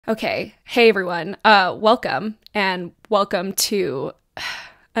Okay, hey everyone, welcome to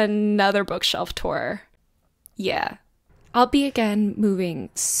another bookshelf tour. Yeah, I'll be again moving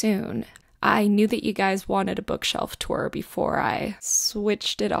soon. I knew that you guys wanted a bookshelf tour before I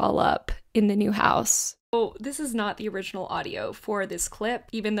switched it all up in the new house. So this is not the original audio for this clip.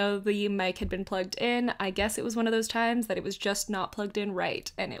 Even though the mic had been plugged in, I guess it was one of those times that it was just not plugged in right,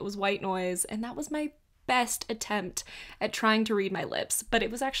 and it was white noise, and that was my best attempt at trying to read my lips, but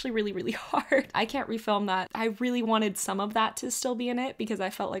it was actually really hard. I can't refilm that. I really wanted some of that to still be in it because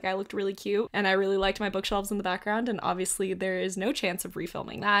I felt like I looked really cute and I really liked my bookshelves in the background, and obviously there is no chance of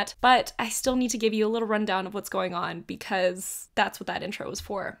refilming that, but I still need to give you a little rundown of what's going on because that's what that intro was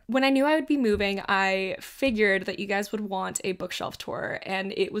for. When I knew I would be moving, I figured that you guys would want a bookshelf tour,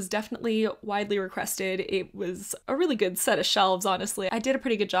 and it was definitely widely requested. It was a really good set of shelves, honestly. I did a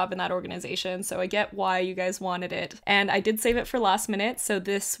pretty good job in that organization, so I get why you guys wanted it. And I did save it for last minute, so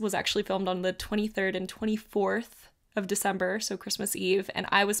this was actually filmed on the 23rd and 24th of December, so Christmas Eve, and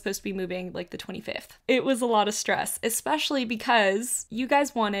I was supposed to be moving like the 25th. It was a lot of stress, especially because you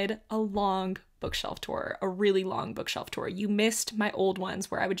guys wanted a long bookshelf tour, a really long bookshelf tour. You missed my old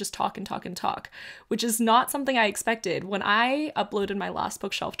ones where I would just talk and talk and talk, which is not something I expected. When I uploaded my last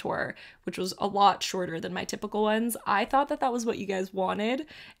bookshelf tour, which was a lot shorter than my typical ones, I thought that that was what you guys wanted,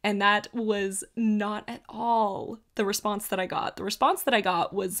 and that was not at all the response that I got. The response that I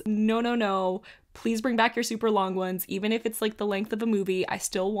got was, no, please bring back your super long ones. Even if it's like the length of a movie, I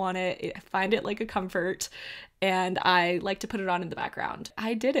still want it. I find it like a comfort, and I like to put it on in the background.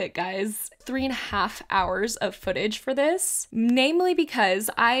 I did it, guys. 3.5 hours of footage for this, namely because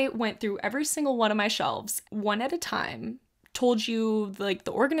I went through every single one of my shelves one at a time, told you like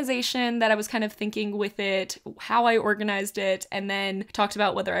the organization that I was kind of thinking with it, how I organized it, and then talked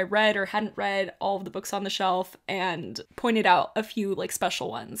about whether I read or hadn't read all of the books on the shelf and pointed out a few like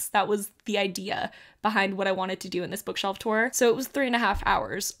special ones. That was the idea behind what I wanted to do in this bookshelf tour. So it was 3.5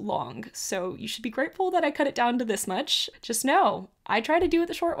 hours long. So you should be grateful that I cut it down to this much. Just know, I tried to do it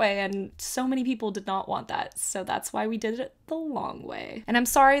the short way and so many people did not want that. So that's why we did it the long way. And I'm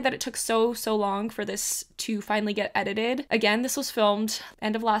sorry that it took so long for this to finally get edited. Again, this was filmed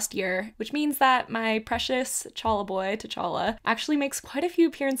end of last year, which means that my precious T'Challa boy, T'Challa, actually makes quite a few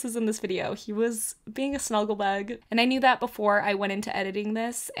appearances in this video. He was being a snugglebug, and I knew that before I went into editing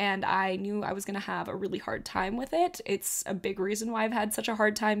this, and I knew I was gonna have a really hard time with it. It's a big reason why I've had such a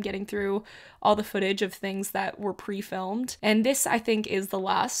hard time getting through all the footage of things that were pre-filmed. And this, I think, is the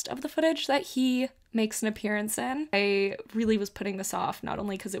last of the footage that he makes an appearance in. I really was putting this off, not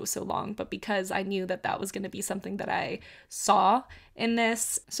only because it was so long, but because I knew that that was going to be something that I saw in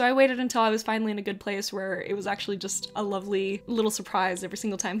this. So I waited until I was finally in a good place where it was actually just a lovely little surprise every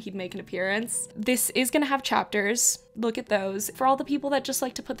single time he'd make an appearance. This is going to have chapters. Look at those. For all the people that just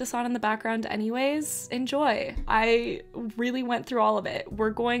like to put this on in the background anyways, enjoy. I really went through all of it. We're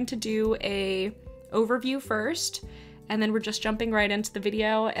going to do a overview first, and then we're just jumping right into the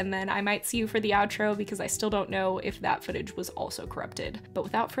video, and then I might see you for the outro because I still don't know if that footage was also corrupted. But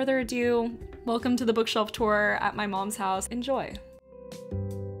without further ado, welcome to the bookshelf tour at my mom's house. Enjoy.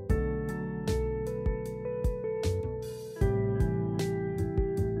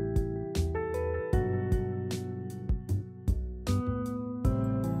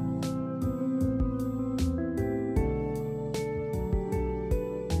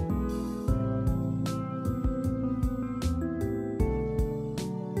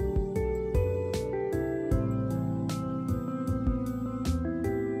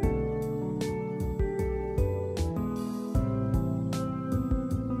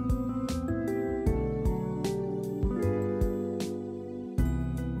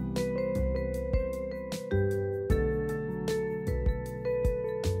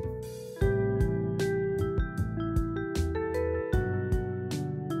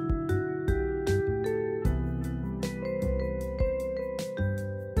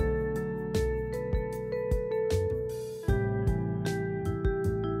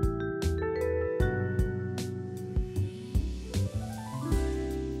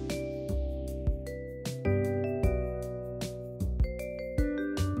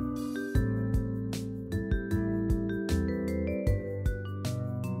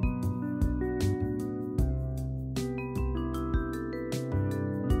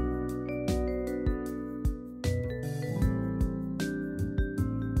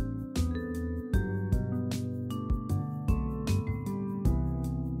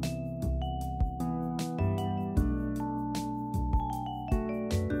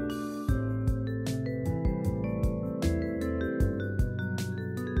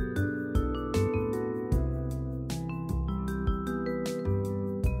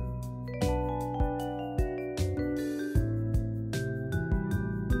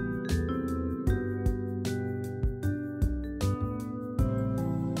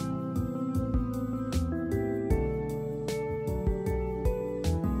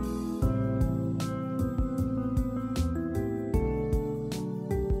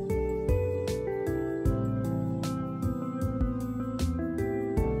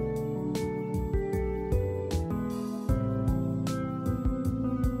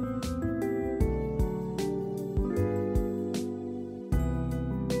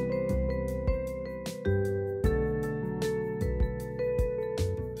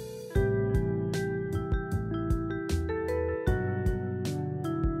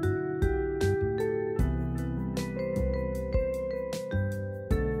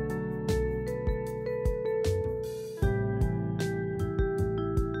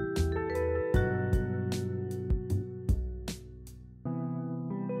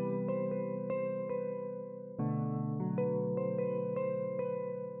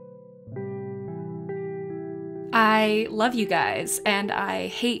 I love you guys, and I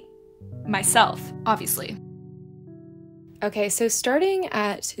hate myself, obviously. Okay, so starting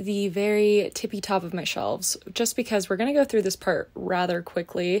at the very tippy top of my shelves, just because we're gonna go through this part rather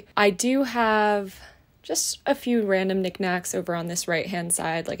quickly, I do have just a few random knickknacks over on this right-hand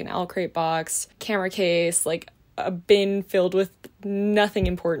side, like an owl crate box, camera case, like a bin filled with nothing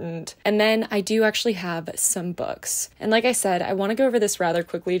important. And then I do actually have some books. And like I said, I want to go over this rather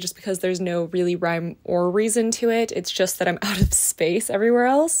quickly just because there's no really rhyme or reason to it. It's just that I'm out of space everywhere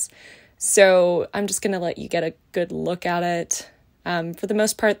else. So I'm just going to let you get a good look at it. For the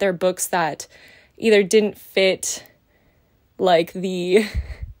most part, they're books that either didn't fit like the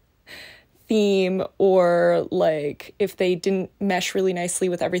theme, or like if they didn't mesh really nicely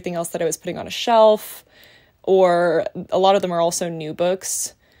with everything else that I was putting on a shelf, or a lot of them are also new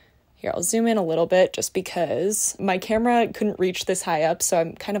books. Here, I'll zoom in a little bit just because my camera couldn't reach this high up, so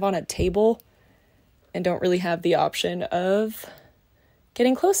I'm kind of on a table and don't really have the option of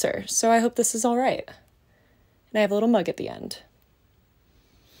getting closer. So I hope this is all right. And I have a little mug at the end.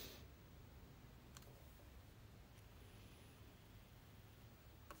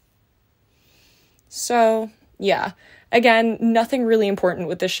 So, yeah. Again, nothing really important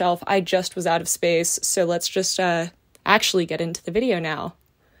with this shelf. I just was out of space, so let's just actually get into the video now.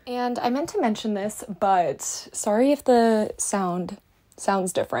 And I meant to mention this, but sorry if the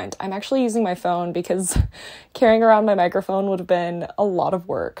sounds different. I'm actually using my phone because carrying around my microphone would have been a lot of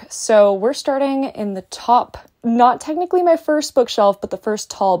work. So we're starting in the top, not technically my first bookshelf, but the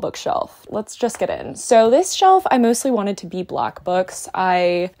first tall bookshelf. Let's just get in. So this shelf, I mostly wanted to be black books.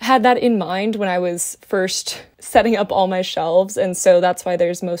 I had that in mind when I was first setting up all my shelves, and so that's why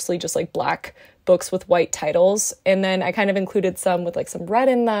there's mostly just like black books with white titles. And then I kind of included some with like some red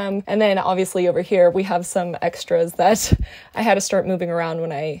in them. And then obviously over here we have some extras that I had to start moving around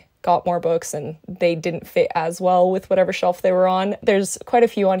when I got more books and they didn't fit as well with whatever shelf they were on. There's quite a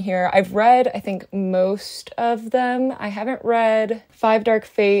few on here. I've read, I think, most of them. I haven't read Five Dark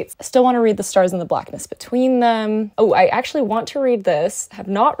Fates. I still want to read The Stars and the Blackness Between Them. Oh, I actually want to read this. Have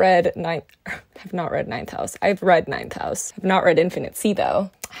not read Ninth House. I've read Ninth House. Have not read Infinite Sea though.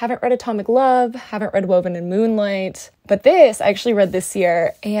 Haven't read Atomic Love. Haven't read Woven in Moonlight. But this I actually read this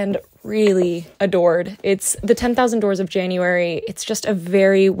year and really adored. It's The 10,000 Doors of January. It's just a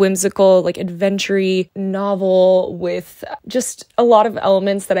very whimsical, like adventure-y novel with just a lot of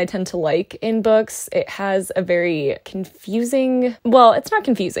elements that I tend to like in books. It has a very confusing, well, it's not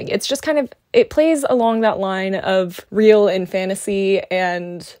confusing. It's just kind of, it plays along that line of real and fantasy,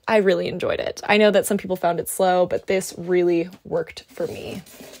 and I really enjoyed it. I know that some people found it slow, but this really worked for me.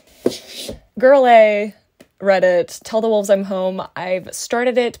 Girl A, read it. Tell the Wolves I'm Home. I've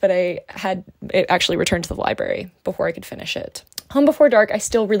started it, but I had it actually returned to the library before I could finish it. Home Before Dark, I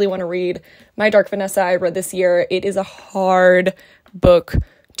still really want to read. My Dark Vanessa, I read this year. It is a hard book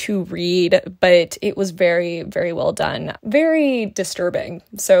to read, but it was very, very well done. Very disturbing.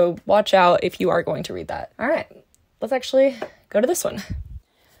 So watch out if you are going to read that. All right, let's actually go to this one.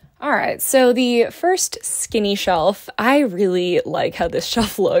 All right, so the first skinny shelf, I really like how this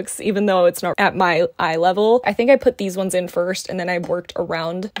shelf looks, even though it's not at my eye level. I think I put these ones in first and then I worked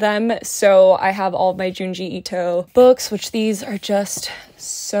around them. So I have all of my Junji Ito books, which these are just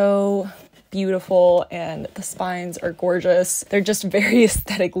so beautiful and the spines are gorgeous. They're just very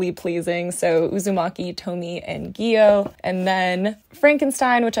aesthetically pleasing. So Uzumaki, Tomi, and Gyo. And then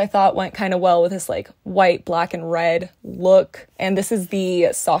Frankenstein, which I thought went kind of well with this like white, black, and red look. And this is the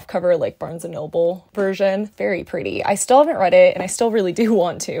softcover like Barnes & Noble version. Very pretty. I still haven't read it and I still really do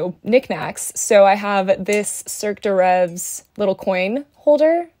want to. Knickknacks. So I have this Cirque de Rêve's little coin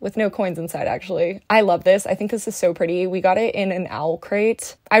holder with no coins inside, actually. I love this. I think this is so pretty. We got it in an owl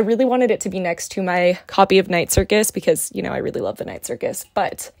crate. I really wanted it to be next to my copy of Night Circus because, you know, I really love the Night Circus,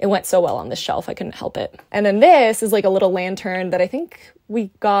 but it went so well on this shelf, I couldn't help it. And then this is like a little lantern that I think we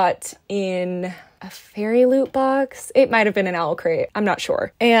got in a fairy loot box. It might have been an owl crate. I'm not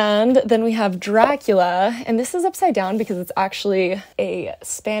sure. And then we have Dracula, and this is upside down because it's actually a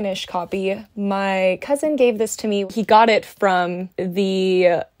Spanish copy. My cousin gave this to me. He got it from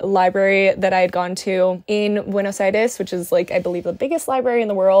the library that I had gone to in Buenos Aires, which is like, I believe, the biggest library in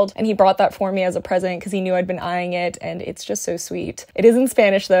the world. And he brought that for me as a present because he knew I'd been eyeing it, and it's just so sweet. It is in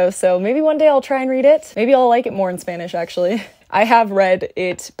Spanish though, so maybe one day I'll try and read it. Maybe I'll like it more in Spanish, actually. I have read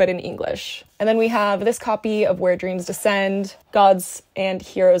it, but in English. And then we have this copy of Where Dreams Descend, Gods and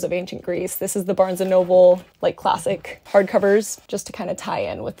Heroes of Ancient Greece. This is the Barnes & Noble, like, classic hardcovers, just to kind of tie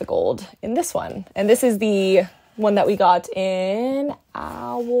in with the gold in this one. And this is the one that we got in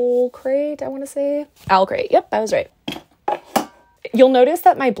Owl Crate, I want to say. Owl Crate, yep, I was right. You'll notice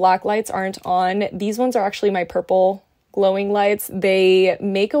that my black lights aren't on. These ones are actually my purple glowing lights. They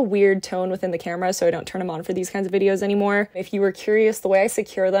make a weird tone within the camera, so I don't turn them on for these kinds of videos anymore. If you were curious, the way I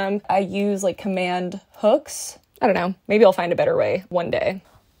secure them, I use like command hooks. I don't know, maybe I'll find a better way one day.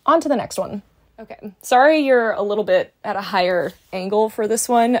 On to the next one. Okay, sorry you're a little bit at a higher angle for this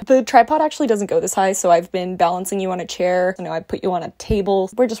one. The tripod actually doesn't go this high, so I've been balancing you on a chair. You know, I put you on a table.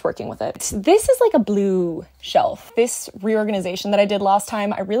 We're just working with it. This is like a blue shelf. This reorganization that I did last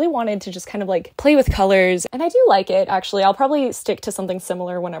time, I really wanted to just kind of like play with colors, and I do like it, actually. I'll probably stick to something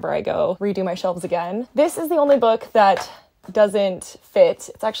similar whenever I go redo my shelves again. This is the only book that doesn't fit.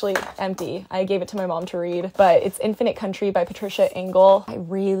 It's actually empty. I gave it to my mom to read, but it's Infinite Country by Patricia Engel. I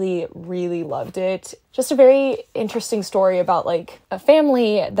really, really loved it. Just a very interesting story about like a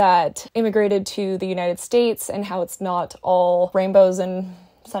family that immigrated to the United States and how it's not all rainbows and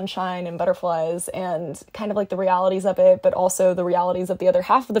sunshine and butterflies, and kind of like the realities of it, but also the realities of the other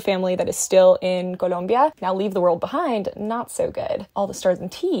half of the family that is still in Colombia. Now Leave the World Behind, not so good. All the Stars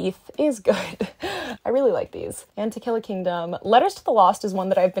and Teeth is good. I really like these. And To Kill a Kingdom. Letters to the Lost is one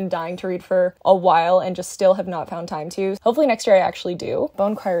that I've been dying to read for a while and just still have not found time to. Hopefully next year I actually do.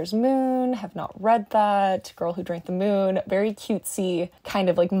 Bone Crier's Moon, have not read that. Girl Who Drank the Moon, very cutesy, kind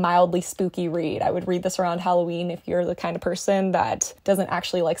of like mildly spooky read. I would read this around Halloween if you're the kind of person that doesn't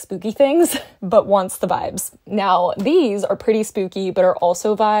actually like spooky things, but wants the vibes. Now, these are pretty spooky, but are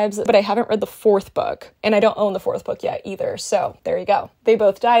also vibes, but I haven't read the fourth book, and I don't own the fourth book yet either, so there you go. They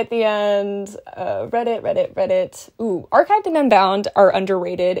both die at the end. Read it. Ooh, Archived and Unbound are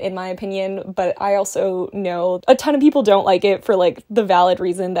underrated in my opinion, but I also know a ton of people don't like it for like the valid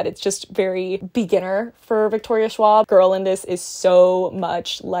reason that it's just very beginner for Victoria Schwab. Girl in this is so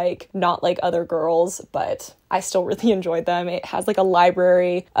much like not like other girls, but I still really enjoyed them. It has like a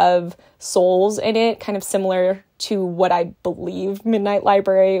library of souls in it, kind of similar to what I believe Midnight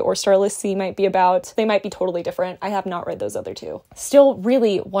Library or Starless Sea might be about. They might be totally different. I have not read those other two. Still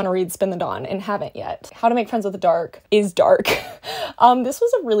really want to read Spin the Dawn and haven't yet. How to Make Friends with the Dark is dark. This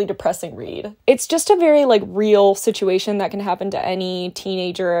was a really depressing read. It's just a very like real situation that can happen to any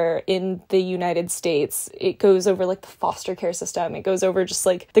teenager in the United States. It goes over like the foster care system. It goes over just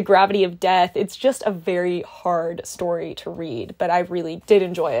like the gravity of death. It's just a very hard story to read, but I really did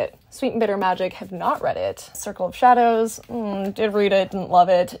enjoy it. Sweet and Bitter Magic, have not read it. Circle of Shadows, did read it, didn't love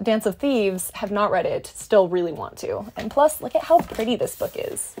it. Dance of Thieves, have not read it, still really want to. And plus, look at how pretty this book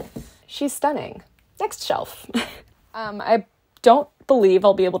is. She's stunning. Next shelf. I don't believe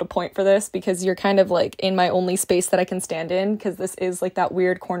I'll be able to point for this because you're kind of like in my only space that I can stand in, because this is like that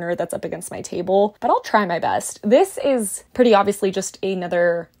weird corner that's up against my table, but I'll try my best. This is pretty obviously just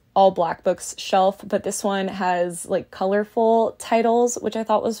another all black books shelf, but this one has like colorful titles, which I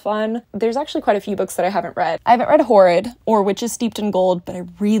thought was fun. There's actually quite a few books that I haven't read. I haven't read Horrid or Witches Steeped in Gold, but I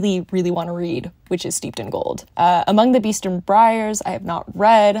really, really want to read Witches Steeped in Gold. Among the Beast and Briars, I have not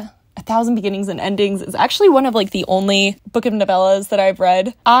read. A Thousand Beginnings and Endings is actually one of like the only book of novellas that I've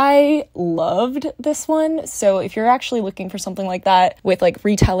read. I loved this one, so if you're actually looking for something like that with like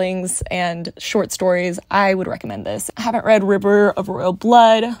retellings and short stories, I would recommend this. I haven't read River of Royal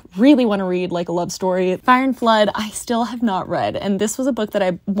Blood. Really want to read like a love story. Fire and Flood, I still have not read, and this was a book that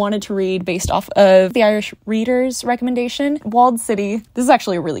I wanted to read based off of the Irish Reader's recommendation. Walled City, this is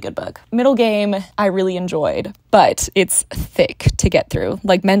actually a really good book. Middle Game, I really enjoyed, but it's thick to get through,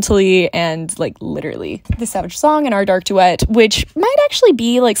 like mentally and like literally. The Savage Song and Our Dark Duet, which might actually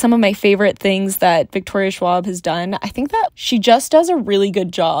be like some of my favorite things that Victoria Schwab has done. I think that she just does a really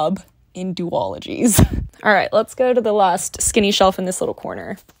good job in duologies. All right, let's go to the last skinny shelf in this little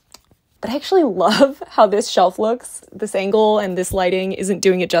corner. But I actually love how this shelf looks. This angle and this lighting isn't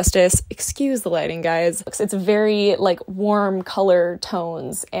doing it justice. Excuse the lighting, guys. It's very like warm color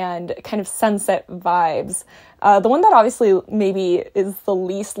tones and kind of sunset vibes. The one that obviously maybe is the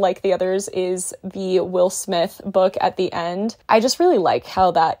least like the others is the Will Smith book at the end. I just really like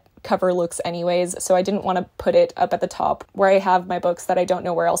how that cover looks anyways, so I didn't want to put it up at the top where I have my books that I don't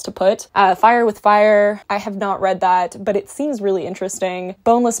know where else to put. Fire with Fire, I have not read that, but it seems really interesting.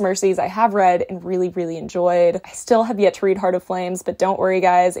 Boneless Mercies, I have read and really, really enjoyed. I still have yet to read Heart of Flames, but don't worry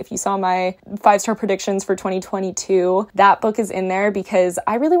guys, if you saw my 5-star predictions for 2022, that book is in there because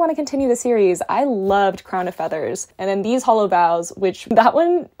I really want to continue the series. I loved Crown of Feathers. And then these Hollow Vows, which that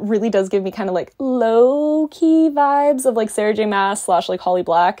one really does give me kind of like low-key vibes of like Sarah J Maas / like Holly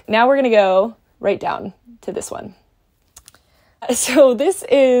Black. Now we're gonna go right down to this one. So this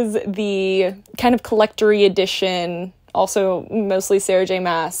is the kind of collectory edition, also mostly Sarah J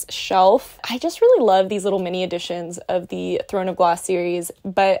Maas shelf. I just really love these little mini editions of the Throne of Glass series,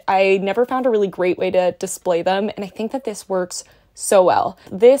 but I never found a really great way to display them, and I think that this works so well.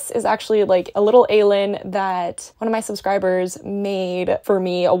 This is actually like a little Aylin that one of my subscribers made for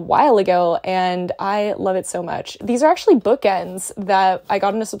me a while ago, and I love it so much. These are actually bookends that I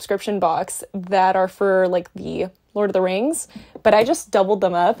got in a subscription box that are for like the Lord of the Rings, but I just doubled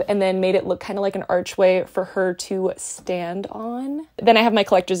them up and then made it look kind of like an archway for her to stand on. Then I have my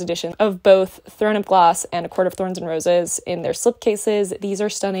collector's edition of both Throne of Glass and A Court of Thorns and Roses in their slipcases. These are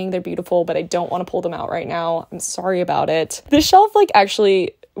stunning, they're beautiful, but I don't want to pull them out right now. I'm sorry about it. This shelf like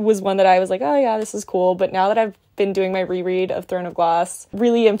actually was one that I was like, oh yeah, this is cool, but now that I've been doing my reread of Throne of Glass,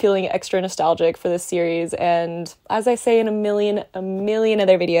 really am feeling extra nostalgic for this series, and as I say in a million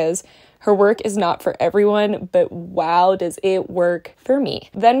other videos, her work is not for everyone, but wow, does it work for me.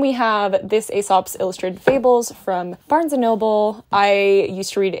 Then we have this Aesop's Illustrated Fables from Barnes & Noble. I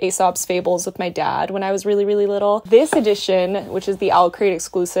used to read Aesop's Fables with my dad when I was really little. This edition, which is the Owl Crate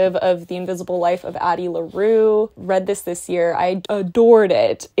exclusive of The Invisible Life of Addie LaRue, read this year. I adored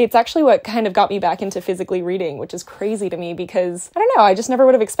it. It's actually what kind of got me back into physically reading, which is crazy to me because, I don't know, I just never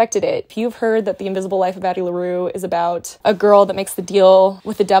would have expected it. If you've heard that The Invisible Life of Addie LaRue is about a girl that makes the deal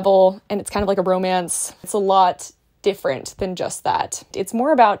with the devil, and it's kind of like a romance, it's a lot different than just that. It's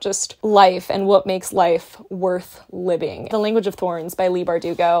more about just life and what makes life worth living. The Language of Thorns by Leigh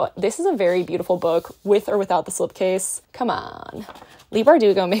Bardugo. This is a very beautiful book with or without the slipcase. Come on. Leigh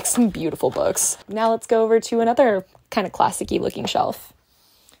Bardugo makes some beautiful books. Now let's go over to another kind of classic-y looking shelf.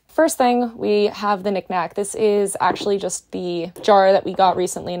 First thing, we have the knickknack. This is actually just the jar that we got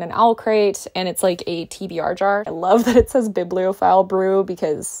recently in an owl crate, and it's like a TBR jar. I love that it says Bibliophile brew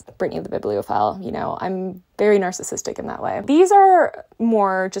because Brittany the Bibliophile, you know, I'm very narcissistic in that way. These are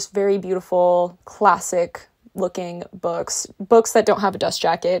more just very beautiful, classic looking books that don't have a dust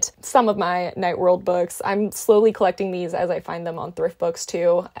jacket. Some of my Night World books, I'm slowly collecting these as I find them on thrift books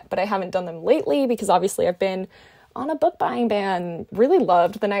too, but I haven't done them lately because obviously I've been on a book buying ban. Really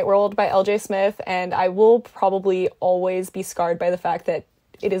loved The Night World by L.J. Smith, and I will probably always be scarred by the fact that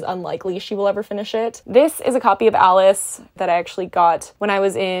it is unlikely she will ever finish it. This is a copy of Alice that I actually got when I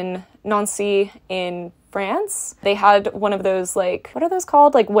was in Nancy in France. They had one of those, like, what are those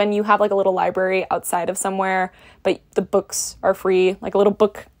called? Like when you have like a little library outside of somewhere, but the books are free, like a little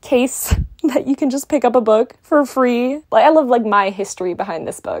bookcase that you can just pick up a book for free. Like I love like my history behind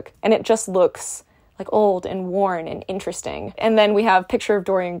this book, and it just looks like old and worn and interesting. And then we have Picture of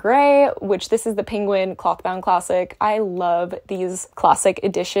Dorian Gray, which this is the Penguin clothbound classic. I love these classic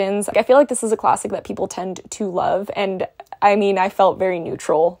editions. I feel like this is a classic that people tend to love, and I mean, I felt very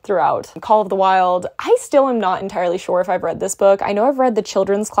neutral throughout. Call of the Wild, I still am not entirely sure if I've read this book. I know I've read the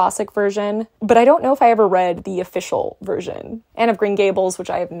children's classic version, but I don't know if I ever read the official version. Anne of Green Gables, which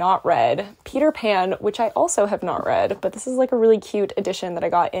I have not read. Peter Pan, which I also have not read, but this is like a really cute edition that I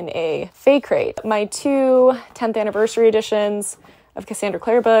got in a Fay crate. My two 10th anniversary editions of Cassandra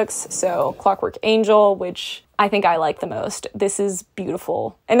Clare books, so Clockwork Angel, which I think I like the most. This is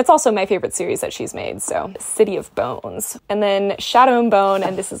beautiful. And it's also my favorite series that she's made, so City of Bones. And then Shadow and Bone,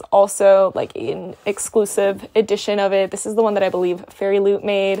 and this is also like an exclusive edition of it. This is the one that I believe Fairy Loot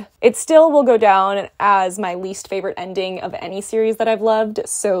made. It still will go down as my least favorite ending of any series that I've loved,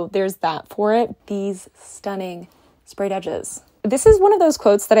 so there's that for it. These stunning sprayed edges. This is one of those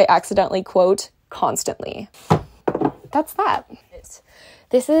quotes that I accidentally quote constantly. That's that.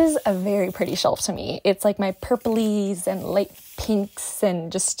 This is a very pretty shelf to me. It's like my purplies and light pinks, and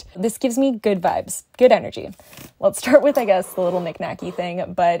just, this gives me good vibes, good energy. Let's start with, I guess, the little knick-knacky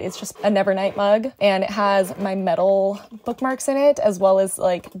thing, but it's just a Nevernight mug, and it has my metal bookmarks in it, as well as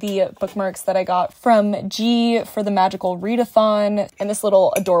like the bookmarks that I got from G for the Magical Readathon, and this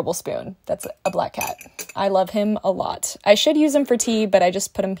little adorable spoon. That's a black cat. I love him a lot. I should use him for tea, but I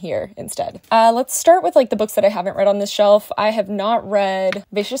just put him here instead. Let's start with like the books that I haven't read on this shelf. I have not read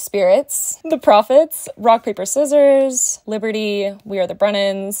Vicious Spirits, The Prophets, Rock, Paper, Scissors, Liberty, We Are the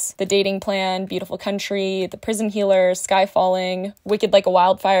Brennans, The Dating Plan, Beautiful Country, The Prison Healer, Sky Falling, Wicked Like a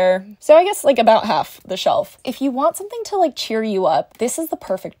Wildfire. So I guess like about half the shelf. If you want something to like cheer you up, this is the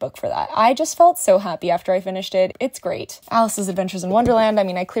perfect book for that. I just felt so happy after I finished it. It's great. Alice's Adventures in Wonderland. I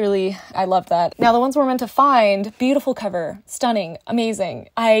mean, I loved that. Now the ones we're meant to find, beautiful cover, stunning, amazing.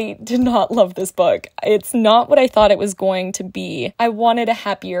 I did not love this book. It's not what I thought it was going to be. I wanted a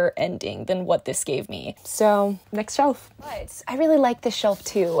happier ending than what this gave me. So next shelf. But I really like this shelf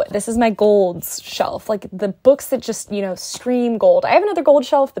too. This is my golds shelf, like the books that just, you know, scream gold. I have another gold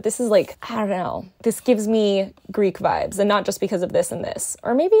shelf, but this is like, I don't know, this gives me Greek vibes, and not just because of this and this,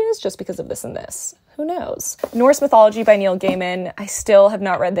 or maybe it is just because of this and this. Who knows? Norse Mythology by Neil Gaiman. I still have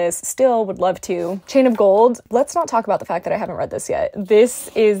not read this. Still would love to. Chain of Gold. Let's not talk about the fact that I haven't read this yet. This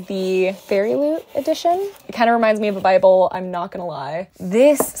is the Fairy Loot edition. It kind of reminds me of a Bible, I'm not gonna lie.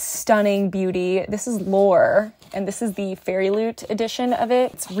 This stunning beauty. This is Lore, and this is the Fairy Loot edition of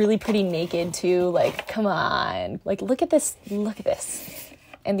it. It's really pretty naked too. Like, come on. Like, look at this. Look at this.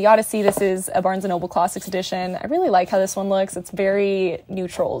 And the Odyssey, this is a Barnes & Noble Classics edition. I really like how this one looks. It's very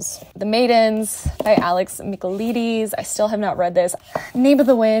neutrals. The Maidens by Alex Michaelides. I still have not read this. Name of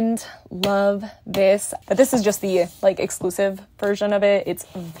the Wind. Love this. But this is just the like exclusive version of it. It's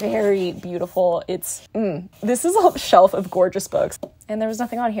very beautiful. It's, this is a shelf of gorgeous books. And there was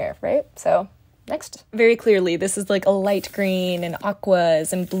nothing on here, right? So next. Very clearly, this is like a light green and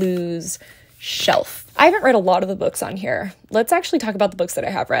aquas and blues shelf. I haven't read a lot of the books on here. Let's actually talk about the books that I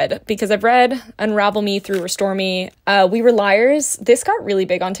have read, because I've read Unravel Me through Restore Me. We Were Liars. This got really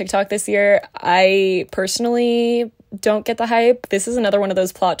big on TikTok this year. I personally don't get the hype. This is another one of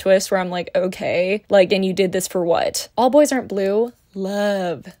those plot twists where I'm like, okay, like, and you did this for what? All Boys Aren't Blue.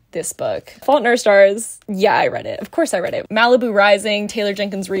 Love this book. Fault in Our Stars. Yeah, I read it. Of course I read it. Malibu Rising, Taylor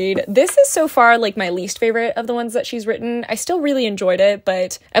Jenkins Reid. This is so far like my least favorite of the ones that she's written. I still really enjoyed it,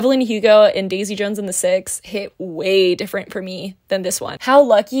 but Evelyn Hugo and Daisy Jones and the Six hit way different for me than this one. How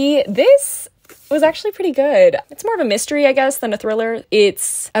Lucky. This was actually pretty good. It's more of a mystery, I guess, than a thriller.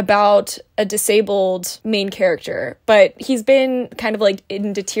 It's about a disabled main character, but he's been kind of like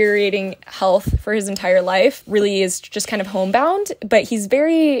in deteriorating health for his entire life, really is just kind of homebound, but he's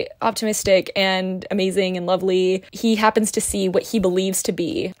very optimistic and amazing and lovely. He happens to see what he believes to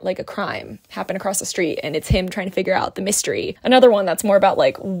be like a crime happen across the street, and it's him trying to figure out the mystery. Another one that's more about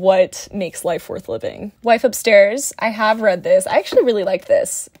like what makes life worth living. Wife Upstairs. I have read this. I actually really like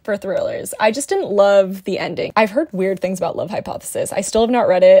this for thrillers. I just didn't love the ending. I've heard weird things about Love Hypothesis. I still have not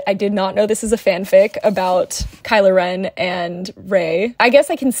read it. I did not know this is a fanfic about Kylo Ren and Rey. I guess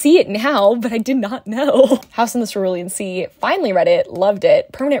I can see it now, but I did not know. House in the Cerulean Sea. Finally read it. Loved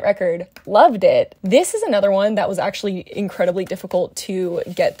it. Permanent Record. Loved it. This is another one that was actually incredibly difficult to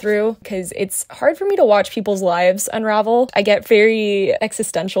get through because it's hard for me to watch people's lives unravel. I get very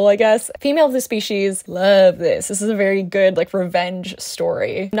existential, I guess. Female of the Species. Love this. This is a very good like revenge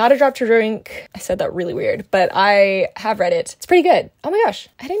story. Not a Drop to Drink. I said that really weird, but I have read it. It's pretty good. Oh my gosh.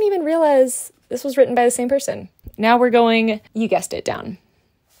 I didn't even realize this was written by the same person. Now we're going, you guessed it, down.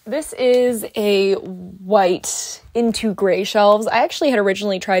 This is a white into gray shelves. I actually had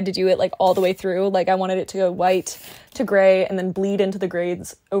originally tried to do it like all the way through. Like I wanted it to go white to gray and then bleed into the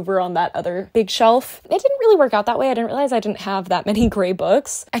grades over on that other big shelf. It didn't really work out that way. I didn't realize I didn't have that many gray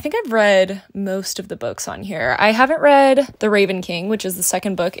books. I think I've read most of the books on here. I haven't read The Raven King, which is the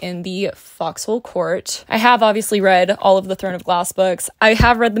second book in the Foxhole Court. I have obviously read all of the Throne of Glass books. I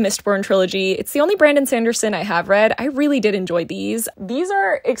have read the Mistborn trilogy. It's the only Brandon Sanderson I have read. I really did enjoy these. These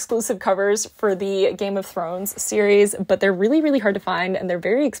are exclusive covers for the Game of Thrones series, but they're really, really hard to find and they're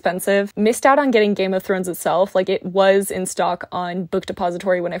very expensive. Missed out on getting Game of Thrones itself. Like it was in stock on Book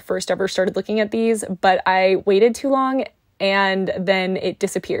Depository when I first ever started looking at these, but I waited too long and then it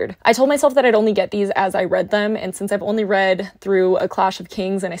disappeared. I told myself that I'd only get these as I read them, and since I've only read through A Clash of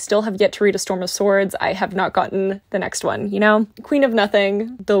Kings and I still have yet to read A Storm of Swords, I have not gotten the next one, you know? Queen of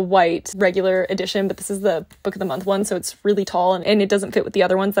Nothing, the white regular edition, but this is the Book of the Month one, so it's really tall and it doesn't fit with the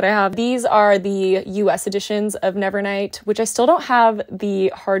other ones that I have. These are the US editions of Nevernight, which I still don't have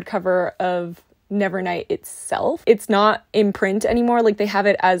the hardcover of Nevernight itself. It's not in print anymore, like they have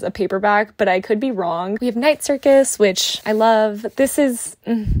it as a paperback, but I could be wrong. We have Night Circus, which I love. This is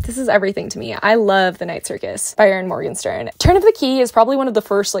everything to me. I love The Night Circus by Erin Morgenstern. Turn of the Key is probably one of the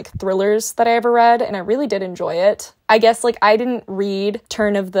first like thrillers that I ever read, and I really did enjoy it. I guess like I didn't read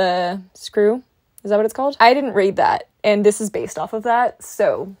Turn of the Screw. Is that what it's called? I didn't read that, and this is based off of that.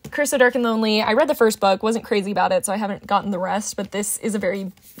 So, Curse of Dark and Lonely. I read the first book, wasn't crazy about it, so I haven't gotten the rest, but this is a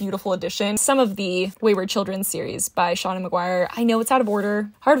very beautiful edition. Some of the Wayward Children series by Shauna McGuire. I know it's out of order.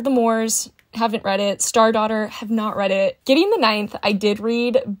 Heart of the Moors, haven't read it. Star Daughter, have not read it. Gideon the Ninth, I did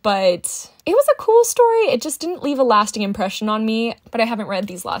read, but it was a cool story. It just didn't leave a lasting impression on me, but I haven't read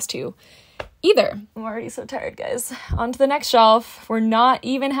these last two either. I'm already so tired, guys. On to the next shelf. We're not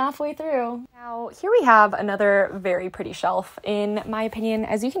even halfway through. Now, here we have another very pretty shelf, in my opinion.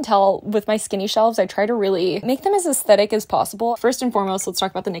 As you can tell, with my skinny shelves, I try to really make them as aesthetic as possible. First and foremost, let's talk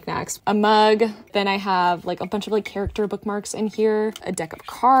about the knickknacks. A mug, then I have like a bunch of like character bookmarks in here, a deck of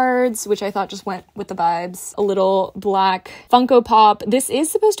cards, which I thought just went with the vibes, a little black Funko Pop. This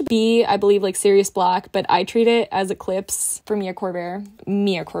is supposed to be, I believe, like serious black, but I treat it as eclipse for Mia Corbett.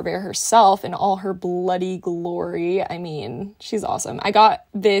 Mia Corbett herself in all her bloody glory. I mean, she's awesome. I got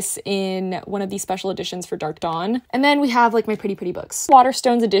this in one of these special editions for Dark Dawn. And then we have like my pretty books.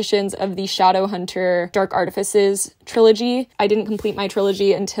 Waterstones editions of the Shadowhunter Dark Artifices trilogy. I didn't complete my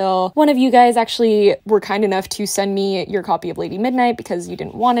trilogy until one of you guys actually were kind enough to send me your copy of Lady Midnight because you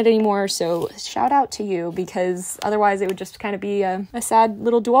didn't want it anymore. So shout out to you, because otherwise it would just kind of be a sad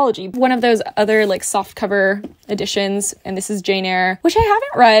little duology. One of those other like soft cover editions, and this is Jane Eyre, which I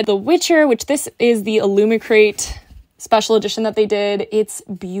haven't read. The Witcher, which this is the Illumicrate special edition that they did. It's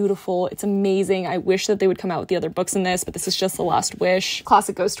beautiful. It's amazing. I wish that they would come out with the other books in this, but this is just The Last Wish.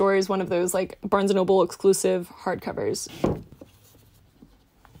 Classic Ghost Stories, one of those like Barnes & Noble exclusive hardcovers.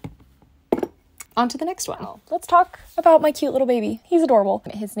 On to the next one. Let's talk about my cute little baby. He's adorable.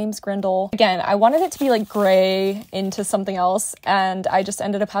 His name's Grindel. Again, I wanted it to be like gray into something else, and I just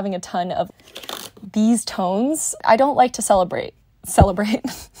ended up having a ton of these tones. I don't like to celebrate.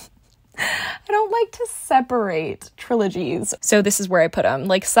 I don't like to separate trilogies. So this is where I put them,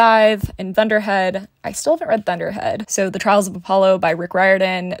 like Scythe and Thunderhead. I still haven't read Thunderhead. So The Trials of Apollo by Rick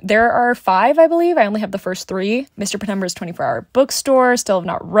Riordan. There are 5, I believe. I only have the first 3. Mr. Penumbra's 24-Hour Bookstore. Still have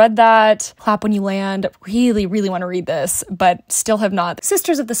not read that. Clap When You Land. Really want to read this, but still have not.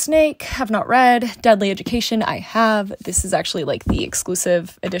 Sisters of the Snake, have not read. Deadly Education, I have. This is actually like the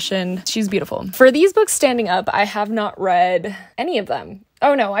exclusive edition. She's beautiful. For these books standing up, I have not read any of them.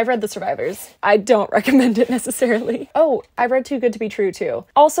 Oh no, I've read The Survivors. I don't recommend it necessarily. Oh, I read Too Good to Be True too.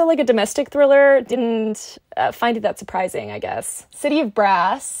 Also like a domestic thriller, didn't find it that surprising, I guess. City of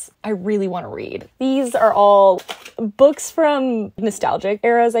Brass, I really want to read. These are all books from nostalgic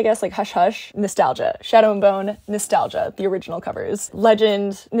eras, I guess, like Hush Hush, nostalgia. Shadow and Bone, nostalgia, the original covers.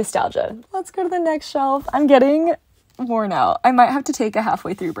 Legend, nostalgia. Let's go to the next shelf. I'm getting worn out. I might have to take a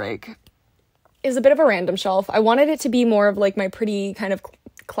halfway through break. Is a bit of a random shelf. I wanted it to be more of like my pretty kind of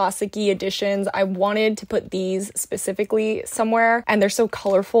classic-y editions. I wanted to put these specifically somewhere, and they're so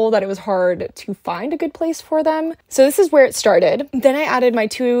colorful that it was hard to find a good place for them. So this is where it started. Then I added my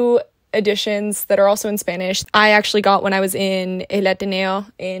 2 editions that are also in Spanish. I actually got when I was in El Ateneo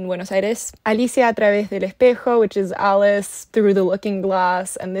in Buenos Aires. Alicia a través del espejo, which is Alice through the looking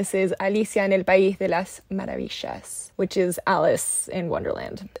glass, and this is Alicia en el País de las Maravillas, which is Alice in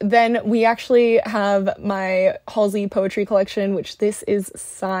Wonderland. Then we actually have my Halsey poetry collection, which this is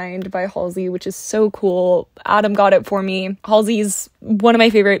signed by Halsey, which is so cool. Adam got it for me. Halsey's one of my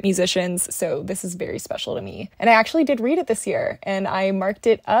favorite musicians, so this is very special to me. And I actually did read it this year, and I marked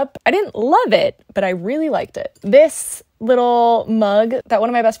it up. I didn't love it, but I really liked it. This little mug that one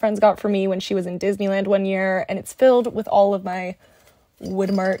of my best friends got for me when she was in Disneyland one year, and it's filled with all of my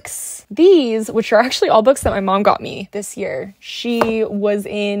wood marks. These, which are actually all books that my mom got me this year. She was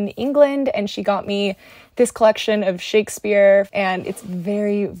in England and she got me this collection of Shakespeare, and it's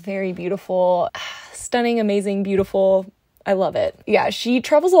very beautiful. Stunning, amazing, beautiful. I love it. Yeah, she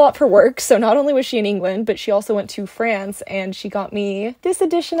travels a lot for work, so not only was she in England, but she also went to France, and she got me this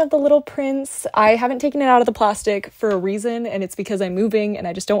edition of The Little Prince. I haven't taken it out of the plastic for a reason, and it's because I'm moving and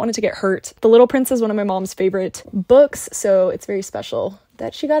I just don't want it to get hurt. The Little Prince is one of my mom's favorite books, so it's very special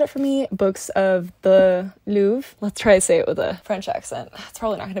that she got it for me. Books of the Louvre. Let's try to say it with a French accent. It's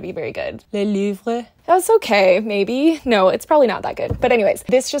probably not going to be very good. Le Louvre. That's okay, maybe. No, it's probably not that good. But anyways,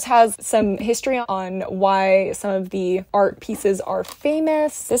 this just has some history on why some of the art pieces are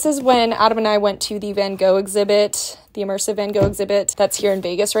famous. This is when Adam and I went to the Van Gogh exhibit, the immersive Van Gogh exhibit that's here in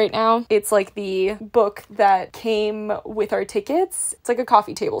Vegas right now. It's like the book that came with our tickets. It's like a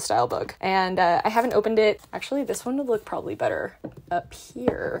coffee table style book. And I haven't opened it. Actually, this one would look probably better up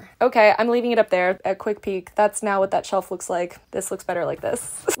here. Okay, I'm leaving it up there. A quick peek. That's now what that shelf looks like. This looks better like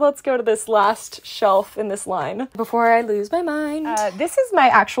this. Let's go to this last shelf in this line before I lose my mind. This is my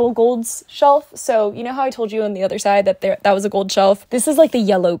actual golds shelf. So you know how I told you on the other side that that was a gold shelf? This is like the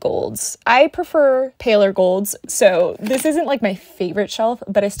yellow golds. I prefer paler golds, so this isn't like my favorite shelf,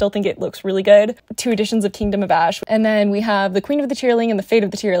 but I still think it looks really good. 2 editions of Kingdom of Ash, and then we have The Queen of the Tearling and The Fate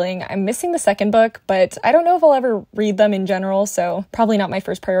of the Tearling. I'm missing the second book, but I don't know if I'll ever read them in general, so probably not my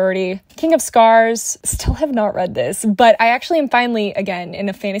first priority. King of Scars, still have not read this, but I actually am finally again in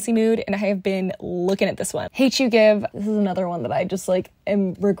a fantasy mood, and I have been looking at this one. Hate You Give. This is another one that I just like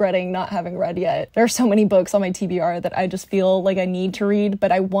am regretting not having read yet. There are so many books on my TBR that I just feel like I need to read,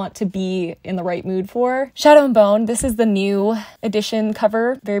 but I want to be in the right mood for. Shadow and Bone. This is the new edition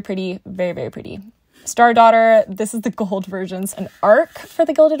cover. Very pretty, very pretty. Star Daughter, this is the gold versions. An arc for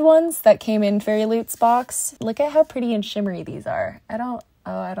the gilded ones that came in Fairy Loot's box. Look at how pretty and shimmery these are. I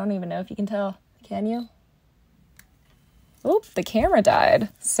don't even know if you can tell. Can you? Oh, the camera died.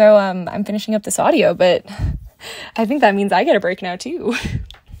 So I'm finishing up this audio, but I think that means I get a break now too.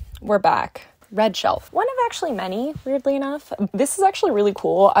 We're back. Red shelf. One of actually many, weirdly enough. This is actually really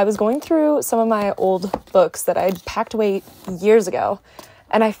cool. I was going through some of my old books that I'd packed away years ago,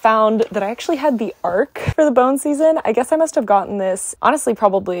 and I found that I actually had the Ark for the Bone season. I guess I must have gotten this, honestly,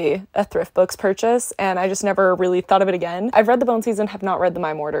 probably a thrift books purchase, and I just never really thought of it again. I've read the Bone season, have not read the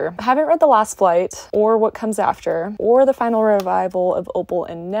My Mortar. I haven't read The Last Flight, or What Comes After, or the final revival of Opal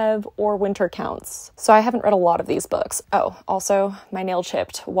and Nev, or Winter Counts. So I haven't read a lot of these books. Oh, also, my nail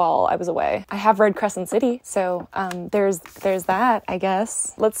chipped while I was away. I have read Crescent City, so there's that, I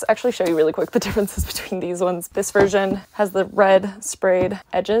guess. Let's actually show you really quick the differences between these ones. This version has the red sprayed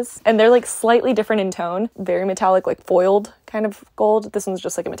edges, and they're like slightly different in tone, very metallic, like foiled kind of gold. This one's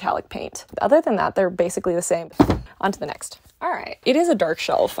just like a metallic paint. Other than that, they're basically the same. On to the next. All right, it is a dark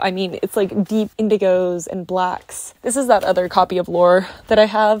shelf. I mean, it's like deep indigos and blacks. This is that other copy of Lore that I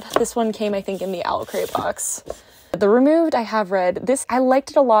have. This one came, I think, in the Owl Crate box. The Removed, I have read. This, I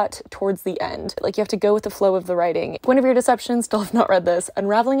liked it a lot towards the end. Like, you have to go with the flow of the writing. Guinevere Deception, still have not read this.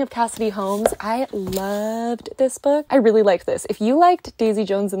 Unraveling of Cassidy Holmes, I loved this book. I really liked this. If you liked Daisy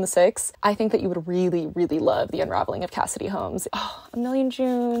Jones and the Six, I think that you would really, really love The Unraveling of Cassidy Holmes. Oh, A Million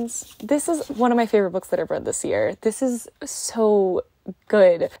Junes. This is one of my favorite books that I've read this year. This is so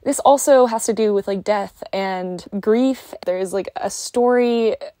good. This also has to do with like death and grief. There's like a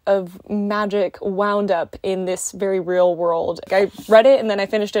story of magic wound up in this very real world. I read it and then I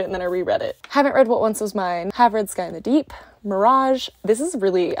finished it and then I reread it. Haven't read What Once Was Mine. Have read Sky in the Deep. Mirage. This is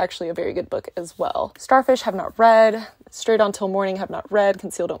really actually a very good book as well. Starfish, have not read. Straight On Till Morning, have not read.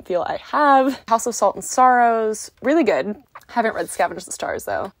 Conceal Don't Feel, I have. House of Salt and Sorrows, really good. Haven't read Scavenge the Stars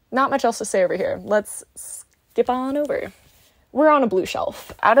though. Not much else to say over here. Let's skip on over. We're on a blue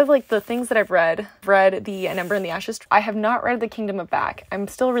shelf. Out of like the things that I've read the An Ember in the Ashes. I have not read The Kingdom of Back. I'm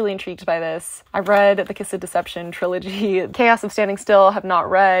still really intrigued by this. I've read the Kiss of Deception trilogy. Chaos of Standing Still, have not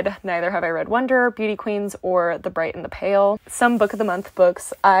read. Neither have I read Wonder, Beauty Queens, or The Bright and the Pale. Some Book of the Month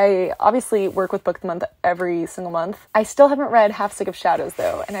books. I obviously work with Book of the Month every single month. I still haven't read Half Sick of Shadows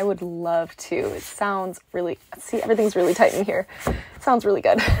though, and I would love to. It sounds really, see, everything's really tight in here. It sounds really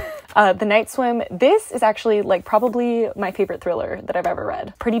good. The Night Swim. This is actually like probably my favorite thriller that I've ever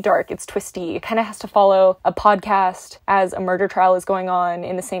read. Pretty dark, it's twisty. It kind of has to follow a podcast as a murder trial is going on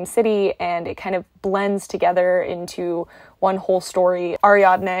in the same city, and it kind of blends together into one whole story.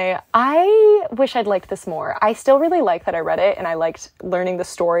 Ariadne, I wish I'd liked this more. I still really like that I read it, and I liked learning the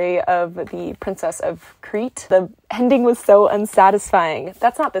story of the Princess of Crete. The ending was so unsatisfying.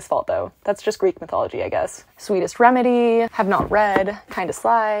 That's not this fault though. That's just Greek mythology, I guess. Sweetest Remedy, have not read. Kinda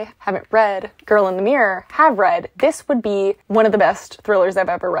Sly, haven't read. Girl in the Mirror, have read. This would be one of the best thrillers I've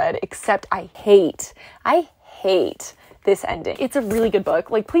ever read, except I hate this ending. It's a really good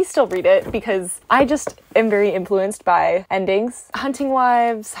book. Like, please still read it because I just am very influenced by endings. Hunting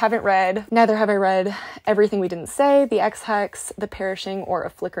Wives, haven't read. Neither have I read Everything We Didn't Say, The Ex-Hex, The Perishing, or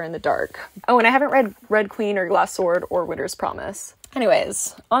A Flicker in the Dark. Oh, and I haven't read Red Queen or Glass Sword or Winter's Promise.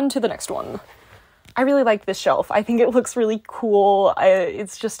 Anyways, on to the next one. I really like this shelf. I think it looks really cool.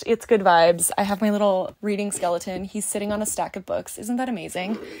 It's good vibes. I have my little reading skeleton. He's sitting on a stack of books. Isn't that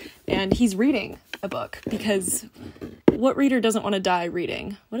amazing? And he's reading a book because what reader doesn't want to die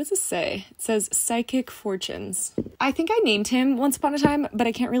reading? What does this say? It says Psychic Fortunes. I think I named him once upon a time, but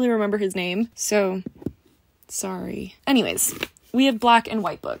I can't really remember his name. So, sorry. Anyways, we have black and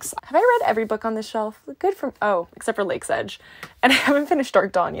white books. Have I read every book on this shelf? Good for, oh, except for Lake's Edge. And I haven't finished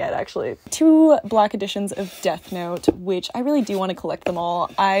Dark Dawn yet, actually. 2 black editions of Death Note, which I really do want to collect them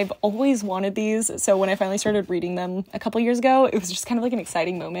all. I've always wanted these, so when I finally started reading them a couple years ago, it was just kind of like an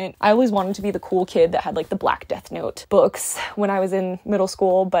exciting moment. I always wanted to be the cool kid that had like the black Death Note books when I was in middle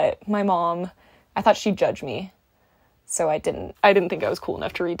school, but my mom, I thought she'd judge me. So I didn't think I was cool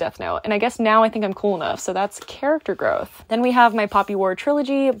enough to read Death Note. And I guess now I think I'm cool enough, so that's character growth. Then we have my Poppy War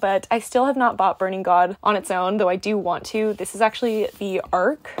trilogy, but I still have not bought Burning God on its own, though I do want to. This is actually the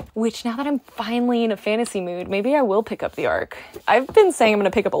Ark, which now that I'm finally in a fantasy mood, maybe I will pick up the Ark. I've been saying I'm going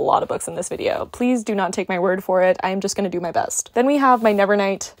to pick up a lot of books in this video. Please do not take my word for it. I'm just going to do my best. Then we have my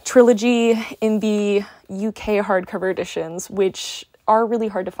Nevernight trilogy in the UK hardcover editions, which are really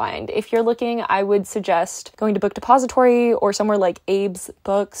hard to find. If you're looking, I would suggest going to Book Depository or somewhere like Abe's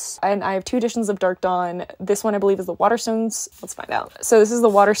Books. And I have 2 editions of Dark Dawn. This one I believe is the Waterstones. Let's find out. So this is the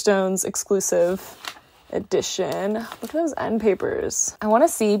Waterstones exclusive edition. Look at those end papers. I want to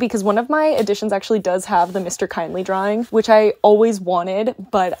see, because one of my editions actually does have the Mr. Kindly drawing, which I always wanted,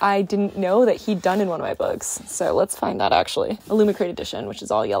 but I didn't know that he'd done in one of my books. So let's find that actually. Illumicrate edition, which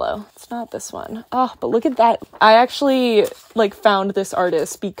is all yellow. It's not this one. Oh, but look at that. I actually like found this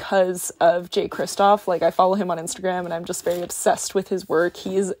artist because of Jay Kristoff. Like, I follow him on Instagram and I'm just very obsessed with his work.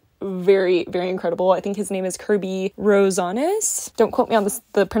 He's very, very incredible. I think his name is Kirby Rosanes. Don't quote me on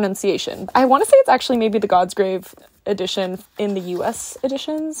the pronunciation. I want to say it's actually maybe the Godsgrave edition in the US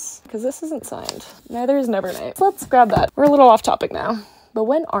editions, because this isn't signed. Neither is Nevernight. So let's grab that. We're a little off topic now, but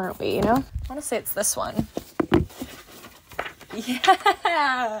when aren't we, you know? I want to say it's this one.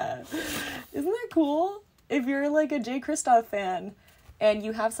 Yeah! Isn't that cool? If you're like a Jay Kristoff fan and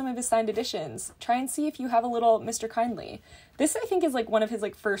you have some of his signed editions, try and see if you have a little Mr. Kindly. This, I think, is like one of his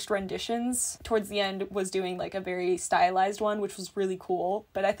like first renditions. Towards the end was doing like a very stylized one, which was really cool.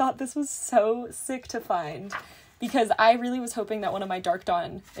 But I thought this was so sick to find, because I really was hoping that one of my Dark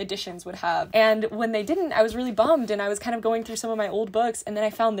Dawn editions would have. And when they didn't, I was really bummed, and I was kind of going through some of my old books, and then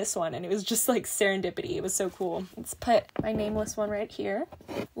I found this one, and it was just like serendipity. It was so cool. Let's put my nameless one right here.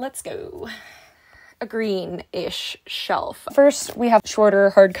 Let's go. A green-ish shelf. First, we have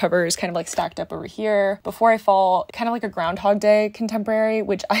shorter hardcovers kind of like stacked up over here. Before I Fall, kind of like a Groundhog Day contemporary,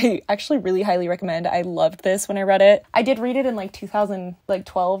 which I actually really highly recommend. I loved this when I read it. I did read it in like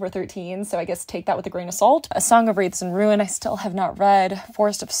 2012 or 13, so I guess take that with a grain of salt. A Song of Wraiths and Ruin, I still have not read.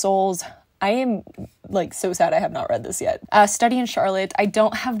 Forest of Souls, I am like so sad I have not read this yet. Study in Charlotte, I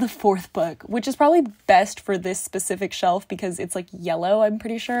don't have the fourth book, which is probably best for this specific shelf because it's like yellow, I'm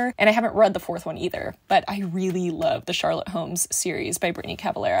pretty sure. And I haven't read the fourth one either, but I really love the Charlotte Holmes series by Brittany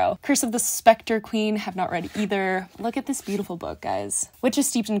Caballero. Curse of the Spectre Queen, have not read either. Look at this beautiful book, guys. Witch is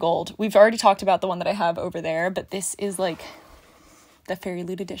Steeped in Gold. We've already talked about the one that I have over there, but this is like the Fairy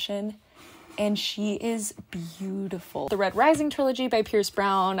Loot edition. And she is beautiful. The Red Rising trilogy by Pierce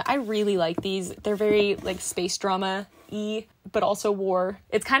Brown. I really like these. They're very like space drama-y, but also war.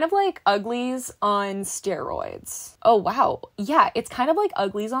 It's kind of like Uglies on steroids. Oh, wow. Yeah, it's kind of like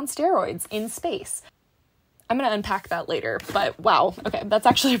Uglies on steroids in space. I'm gonna unpack that later, but wow. Okay, that's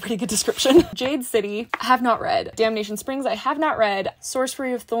actually a pretty good description. Jade City, I have not read. Damnation Springs, I have not read.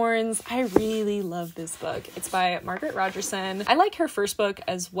 Sorcery of Thorns, I really love this book. It's by Margaret Rogerson. I like her first book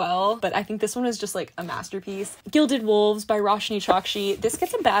as well, but I think this one is just like a masterpiece. Gilded Wolves by Roshni Chokshi. This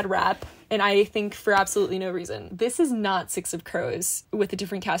gets a bad rap, and I think for absolutely no reason. This is not Six of Crows with a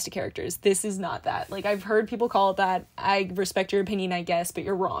different cast of characters. This is not that. Like, I've heard people call it that. I respect your opinion, I guess, but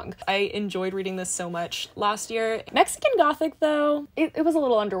you're wrong. I enjoyed reading this so much last year. Mexican Gothic, though, it was a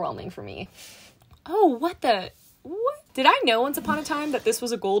little underwhelming for me. Oh, what? Did I know once upon a time that this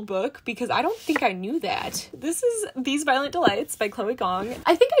was a gold book? Because I don't think I knew that. This is These Violent Delights by Chloe Gong.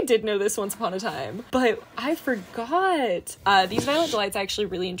 I think I did know this once upon a time, but I forgot. These Violent Delights I actually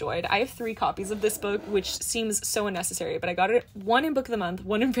really enjoyed. I have 3 copies of this book, which seems so unnecessary, but I got it, one in Book of the Month,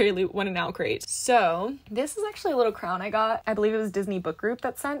 one in Fairy Loot, one in Owl Crate. So this is actually a little crown I got. I believe it was Disney Book Group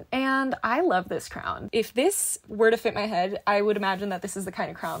that sent, and I love this crown. If this were to fit my head, I would imagine that this is the kind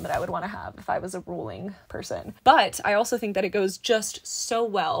of crown that I would want to have if I was a ruling person. But I also think that it goes just so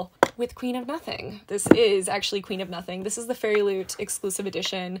well with Queen of Nothing. This is actually Queen of Nothing. This is the Fairy Loot exclusive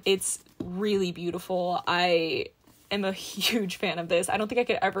edition. It's really beautiful. I am a huge fan of this. I don't think I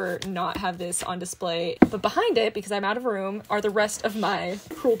could ever not have this on display. But behind it, because I'm out of room, are the rest of my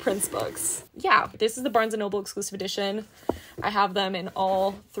Cruel Prince books. Yeah, this is the Barnes & Noble exclusive edition. I have them in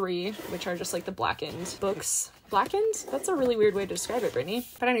all 3, which are just like the blackened books. Blackened? That's a really weird way to describe it, Brittany.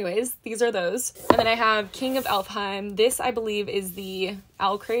 But anyways, these are those. And then I have King of Elfheim. This, I believe, is the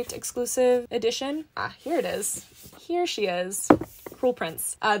Owl Crate exclusive edition. Here it is. Here she is. Cruel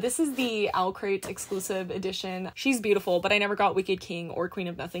Prince. This is the Owl Crate exclusive edition. She's beautiful, but I never got Wicked King or Queen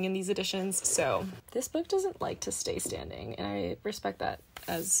of Nothing in these editions, so this book doesn't like to stay standing, and I respect that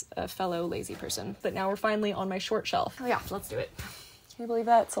as a fellow lazy person. But now we're finally on my short shelf. Oh yeah, let's do it. Can you believe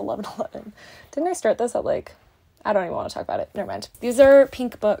that? It's 11:11. Didn't I start this at like, I don't even want to talk about it. Never mind. These are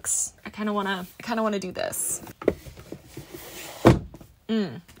pink books. I kind of want to do this.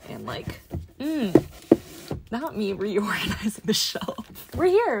 And like, not me reorganizing the shelf. We're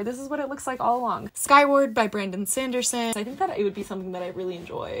here. This is what it looks like all along. Skyward by Brandon Sanderson. I think that it would be something that I really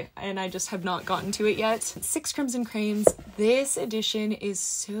enjoy, and I just have not gotten to it yet. 6 Crimson Cranes. This edition is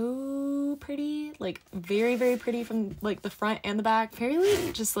so pretty. Like, very, very pretty from like the front and the back. Fairy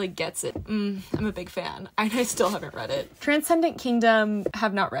Loot just like gets it. I'm a big fan. I still haven't read it. Transcendent Kingdom,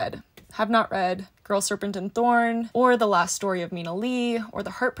 have not read. have not read Girl, Serpent, and Thorn, or The Last Story of Mina Lee, or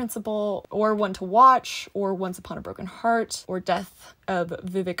The Heart Principle, or One to Watch, or Once Upon a Broken Heart, or Death of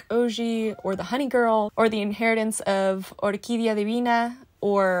Vivek Oji, or The Honey Girl, or The Inheritance of Orquídea Divina,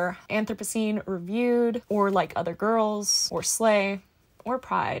 or Anthropocene Reviewed, or Like Other Girls, or Slay, or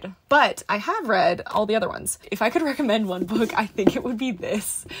Pride. But I have read all the other ones. If I could recommend one book, I think it would be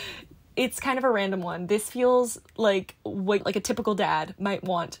this. It's kind of a random one. This feels like a typical dad might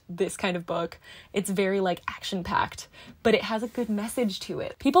want this kind of book. It's very like action-packed, but it has a good message to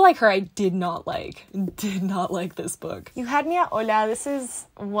it. People like her I did not like this book. You Had Me at Hola. This is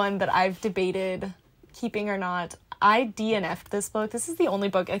one that I've debated keeping or not. I DNF'd this book. This is the only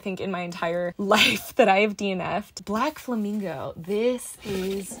book I think in my entire life that I have DNF'd. Black Flamingo. This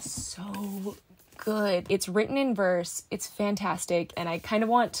is so good. It's written in verse. It's fantastic. And I kind of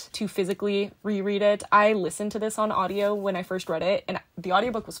want to physically reread it. I listened to this on audio when I first read it, and the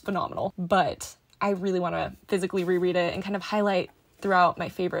audiobook was phenomenal, but I really want to physically reread it and kind of highlight throughout my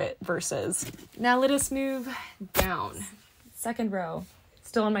favorite verses. Now let us move down. Second row.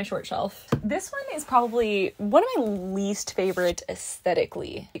 Still on my short shelf. This one is probably one of my least favorite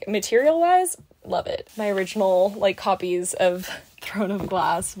aesthetically. Material-wise, love it. My original copies of Throne of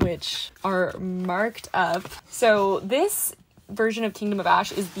Glass, which are marked up. So this version of Kingdom of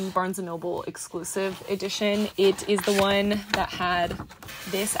Ash is the Barnes & Noble exclusive edition. It is the one that had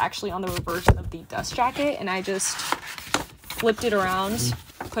this actually on the reverse of the dust jacket, and I just flipped it around,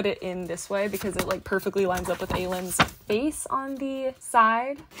 put it in this way because it perfectly lines up with Aylin's face on the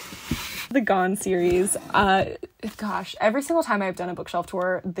side. The Gone series. Gosh, every single time I've done a bookshelf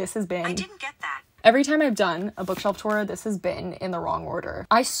tour, this has been... I didn't get that. Every time I've done a bookshelf tour, this has been in the wrong order.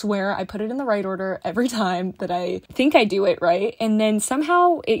 I swear I put it in the right order every time that I think I do it right, and then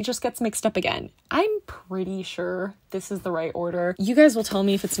somehow it just gets mixed up again. I'm pretty sure this is the right order. You guys will tell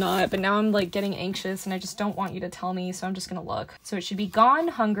me if it's not, but now I'm getting anxious and I just don't want you to tell me, so I'm just gonna look. So it should be Gone,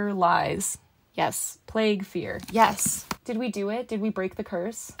 Hunger, Lies. Yes. Plague, Fear. Yes. Did we do it? Did we break the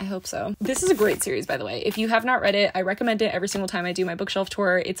curse? I hope so. This is a great series, by the way. If you have not read it, I recommend it every single time I do my bookshelf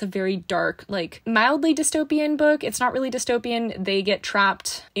tour. It's a very dark, mildly dystopian book. It's not really dystopian. They get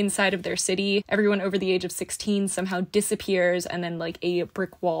trapped inside of their city. Everyone over the age of 16 somehow disappears, and then a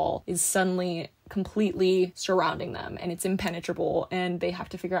brick wall is suddenly completely surrounding them, and it's impenetrable, and they have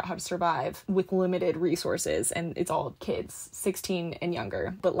to figure out how to survive with limited resources, and it's all kids 16 and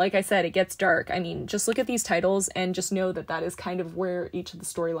younger. But like I said, it gets dark. I mean, just look at these titles and just know that that is kind of where each of the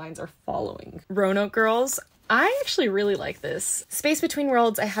storylines are following. Roanoke Girls. I actually really like this. Space Between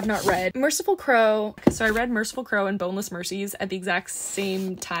Worlds, I have not read. Merciful Crow. So I read Merciful Crow and Boneless Mercies at the exact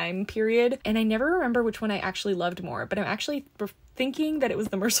same time period, and I never remember which one I actually loved more, but I'm actually thinking that it was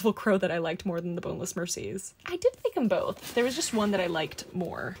the Merciful Crow that I liked more than the Boneless Mercies. I did like them both. There was just one that I liked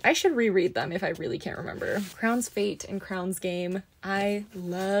more. I should reread them if I really can't remember. Crown's Fate and Crown's Game. I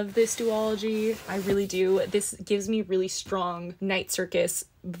love this duology. I really do. This gives me really strong Night Circus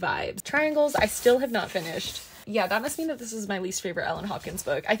vibes. Triangles, I still have not finished. Yeah, that must mean that this is my least favorite Ellen Hopkins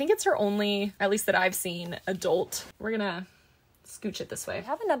book. I think it's her only, at least that I've seen, adult. We're gonna scooch it this way. I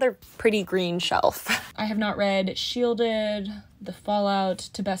have another pretty green shelf. I have not read Shielded, The Fallout,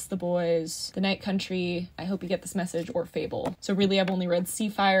 To Best the Boys, The Night Country, I Hope You Get This Message, or Fable. So really I've only read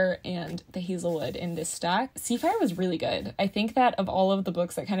Seafire and The Hazelwood in this stack. Seafire was really good. I think that of all of the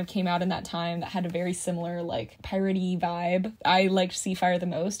books that kind of came out in that time that had a very similar piratey vibe, I liked Seafire the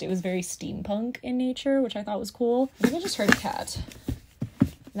most. It was very steampunk in nature, which I thought was cool. I think I just heard a cat. And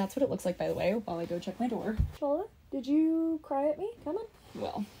that's what it looks like, by the way, while I go check my door. Charlotte, did you cry at me? Come on.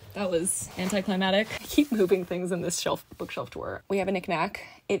 Well, that was anticlimactic. I keep moving things in this bookshelf tour. We have a knickknack.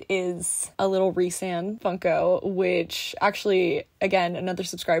 It is a little Rhysand Funko, which actually, again, another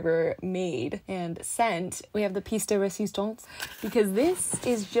subscriber made and sent. We have the piece de resistance, because this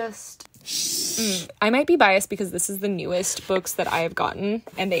is just... I might be biased because this is the newest books that I have gotten,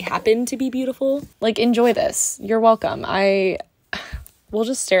 and they happen to be beautiful. Enjoy this. You're welcome. We'll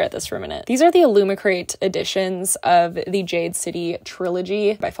just stare at this for a minute. These are the Illumicrate editions of the Jade City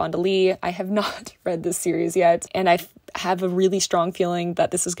trilogy by Fonda Lee. I have not read this series yet, and I have a really strong feeling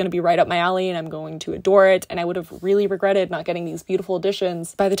that this is going to be right up my alley and I'm going to adore it, and I would have really regretted not getting these beautiful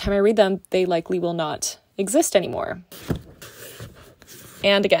editions. By the time I read them, they likely will not exist anymore.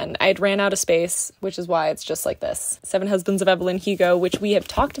 And again, I had ran out of space, which is why it's just like this. Seven Husbands of Evelyn Hugo, which we have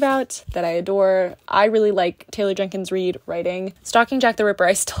talked about, that I adore. I really like Taylor Jenkins Reid writing. Stalking Jack the Ripper,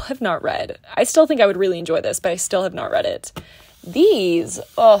 I still have not read. I still think I would really enjoy this, but I still have not read it. These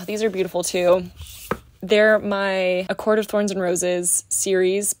are beautiful too. They're my A Court of Thorns and Roses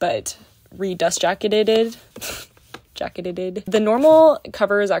series, but re-dust jacketed. jacketed. The normal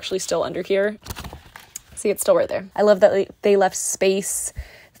cover is actually still under here. See, it's still right there. I love that they left space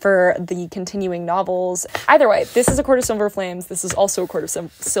for the continuing novels. Either way, this is A Court of Silver Flames. This is also A Court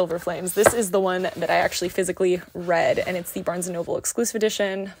of Silver Flames. This is the one that I actually physically read, and it's the Barnes & Noble exclusive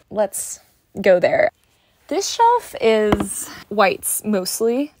edition. Let's go there. This shelf is whites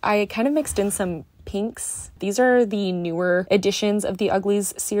mostly. I kind of mixed in some pinks. These are the newer editions of the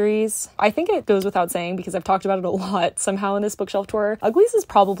Uglies series. I think it goes without saying because I've talked about it a lot somehow in this bookshelf tour. Uglies is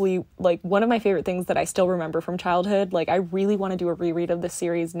probably like one of my favorite things that I still remember from childhood. Like I really want to do a reread of this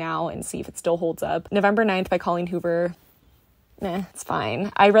series now and see if it still holds up. November 9th by Colleen Hoover. It's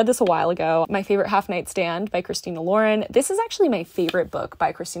fine. I read this a while ago. My Favorite Half Night Stand by Christina Lauren. This is actually my favorite book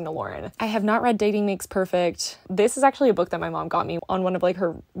by Christina Lauren. I have not read Dating Makes Perfect. This is actually a book that my mom got me on one of like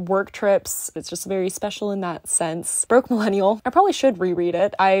her work trips. It's just very special in that sense. Broke Millennial. I probably should reread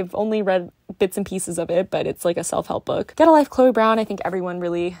it. I've only read bits and pieces of it, but it's like a self-help book. Get a Life, Chloe Brown. I think everyone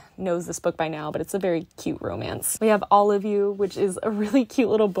really knows this book by now, but it's a very cute romance. We have All of You, which is a really cute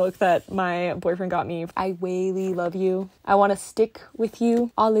little book that my boyfriend got me. I Whaley Love You. I Want to Stick With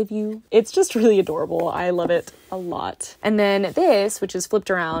You, All of You. It's just really adorable. I love it a lot. And then this, which is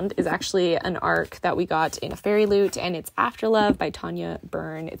flipped around, is actually an arc that we got in a Fairy Loot, and it's Afterlove by Tanya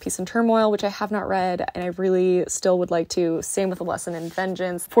Byrne. Peace and Turmoil, which I have not read, and I really still would like to. Same with A Lesson in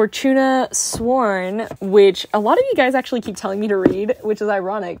Vengeance. Fortuna Sworn, which a lot of you guys actually keep telling me to read, which is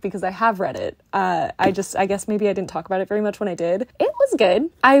ironic because I have read it. I guess maybe I didn't talk about it very much when I did. It was good.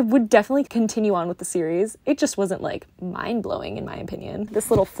 I would definitely continue on with the series. It just wasn't like mind-blowing in my opinion.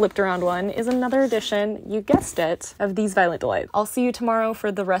 This little flipped around one is another edition, you guessed it, of These Violent Delights. I'll see you tomorrow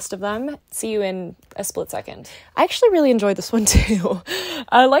for the rest of them. See you in a split second. I actually really enjoyed this one too.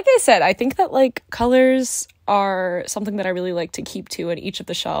 Like I said, I think that like colors are something that I really like to keep to in each of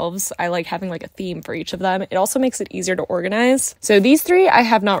the shelves. I like having like a theme for each of them. It also makes it easier to organize. So these three I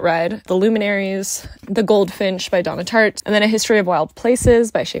have not read. The Luminaries, The Goldfinch by Donna Tartt, and then A History of Wild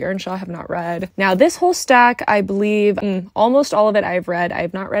Places by Shay Earnshaw I have not read. Now this whole stack, I believe almost all of it I've read. I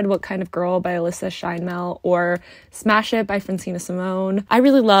have not read What Kind of Girl by Alyssa Scheinmel or Smash It by Francina Simone. I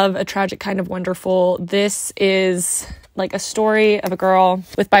really love A Tragic Kind of Wonderful. This is like a story of a girl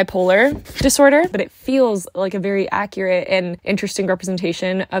with bipolar disorder, but it feels like a very accurate and interesting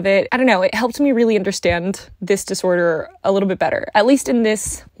representation of it. I don't know, it helped me really understand this disorder a little bit better, at least in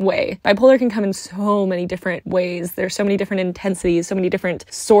this way. Bipolar can come in so many different ways. There's so many different intensities, so many different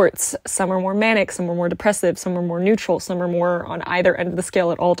sorts. Some are more manic, some are more depressive, some are more neutral, some are more on either end of the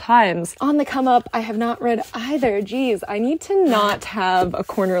scale at all times. On the come up, I have not read either. Geez, I need to not have a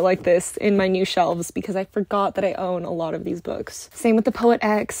corner like this in my new shelves because I forgot that I own a lot of these books. Same with The Poet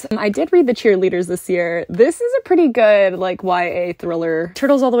X. I did read The Cheerleaders this year. This is a pretty good like YA thriller.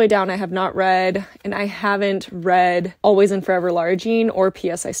 Turtles All the Way Down I have not read, and I haven't read Always and Forever Lara Jean or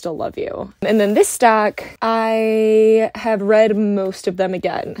P.S. I Still Love You. And then this stack, I have read most of them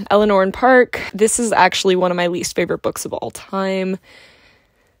again. Eleanor and Park. This is actually one of my least favorite books of all time.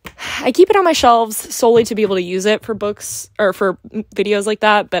 I keep it on my shelves solely to be able to use it for books or for videos like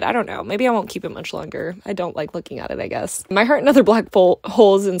that, but I don't know. Maybe I won't keep it much longer. I don't like looking at it, I guess. My Heart and Other Black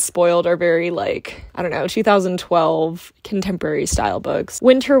Holes and Spoiled are very like, I don't know, 2012 contemporary style books.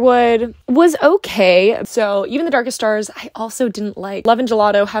 Winterwood was okay. So even The Darkest Stars, I also didn't like. Love and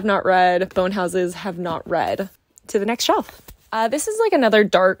Gelato, have not read. Bone Houses, have not read. To the next shelf. This is like another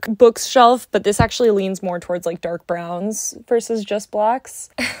dark bookshelf, but this actually leans more towards like dark browns versus just blacks.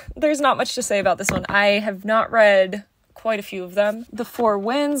 There's not much to say about this one. I have not read quite a few of them. The Four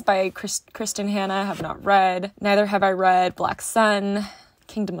Winds by Kristen Hanna have not read. Neither have I read Black Sun,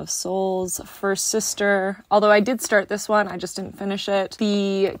 Kingdom of Souls, First Sister. Although I did start this one, I just didn't finish it.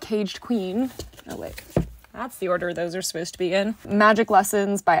 The Caged Queen. Oh wait. That's the order those are supposed to be in. Magic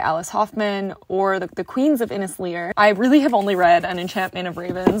Lessons by Alice Hoffman, or the Queens of Innis Lear. I really have only read An Enchantment of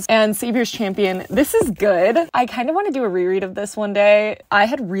Ravens and Savior's Champion. This is good. I kind of want to do a reread of this one day. I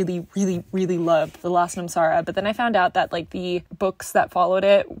had really loved The Last Namsara, but then I found out that like the books that followed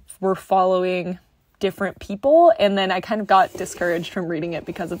it were following different people, and then I kind of got discouraged from reading it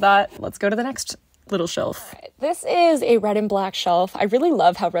because of that. Let's go to the next little shelf. This is a red and black shelf. I really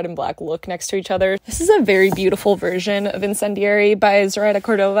love how red and black look next to each other. This is a very beautiful version of Incendiary by Zoraida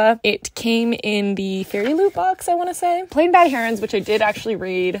Cordova. It came in the Fairy Loot box, I want to say. Plain Bad Herons, which I did actually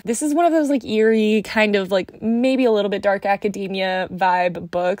read. This is one of those like eerie, kind of like maybe a little bit dark academia vibe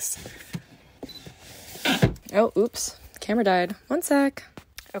books. Oh, oops. Camera died. One sec.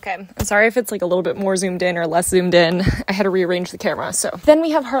 Okay, I'm sorry if it's like a little bit more zoomed in or less zoomed in. I had to rearrange the camera. So then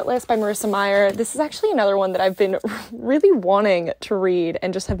we have Heartless by Marissa Meyer. This is actually another one that I've been really wanting to read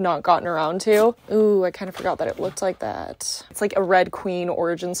and just have not gotten around to. Ooh, I kind of forgot that it looked like that. It's like a Red Queen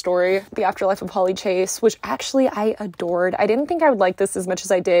origin story. The Afterlife of Holly Chase, which actually I adored. I didn't think I would like this as much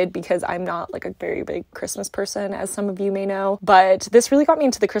as I did because I'm not like a very big Christmas person, as some of you may know. But this really got me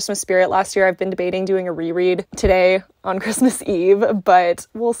into the Christmas spirit last year. I've been debating doing a reread today on Christmas Eve, but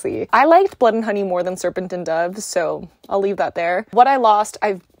we'll see. I liked Blood and Honey more than Serpent and Dove, so I'll leave that there. What I Lost,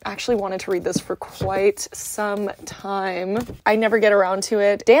 I've actually wanted to read this for quite some time. I never get around to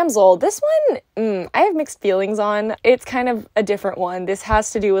it. Damsel, this one, I have mixed feelings on. It's kind of a different one. This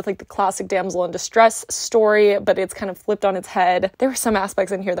has to do with like the classic damsel in distress story, but it's kind of flipped on its head. There were some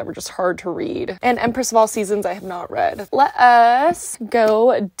aspects in here that were just hard to read. And Empress of All Seasons, I have not read. Let us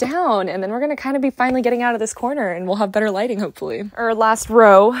go down, and then we're gonna kind of be finally getting out of this corner, and we'll have better lighting, hopefully. Our last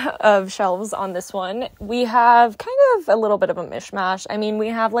row of shelves on this one, we have kind of a little bit of a mishmash. I mean, we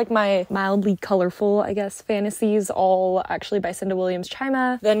have like my mildly colorful, I guess, fantasies, all actually by Cinda Williams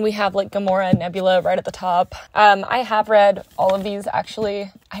Chima. Then we have like Gamora and Nebula right at the top. I have read all of these,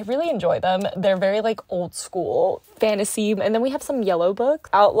 actually. I really enjoy them. They're very like old school fantasy. And then we have some yellow books.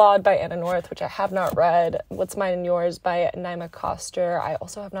 Outlawed by Anna North, which I have not read. What's Mine and Yours by Naima Koster, I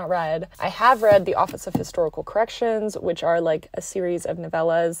also have not read. I have read The Office of Historical Corrections, which are like a series of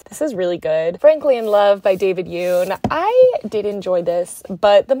novellas. This is really good. Frankly in Love by David Yoon. I did enjoy this,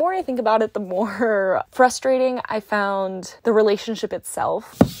 but the more I think about it, the more frustrating I found the relationship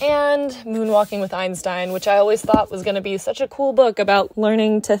itself. And Moonwalking with Einstein, which I always thought was going to be such a cool book about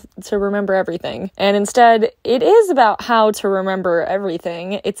learning to remember everything. And instead, it is about how to remember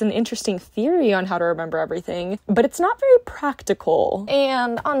everything. It's an interesting theory on how to remember everything, but it's not very practical.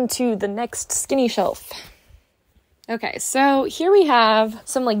 And on to the next skinny shelf. Okay, so here we have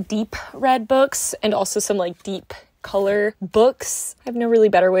some like deep red books and also some like deep color books. I have no really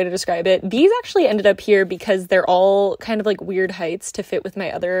better way to describe it. These actually ended up here because they're all kind of like weird heights to fit with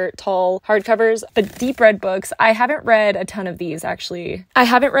my other tall hardcovers. But deep red books, I haven't read a ton of these actually. I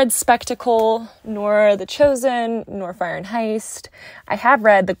haven't read Spectacle, nor The Chosen, nor Fire and Heist. I have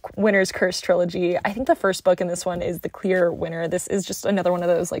read the Winner's Curse trilogy. I think the first book in this one is The Clear Winner. This is just another one of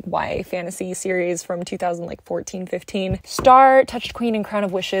those like YA fantasy series from 2014-15. Star, Touched Queen, and Crown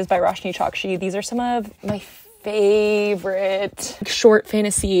of Wishes by Roshni Chokshi. These are some of my favorite short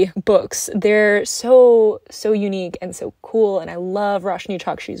fantasy books. They're so unique and so cool, and I love Roshni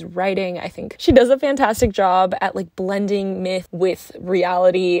Chokshi's writing. I think she does a fantastic job at like blending myth with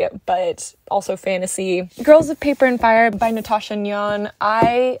reality, but also fantasy. Girls of Paper and Fire by Natasha Nyan.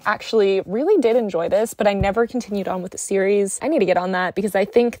 I actually really did enjoy this, but I never continued on with the series. I need to get on that because I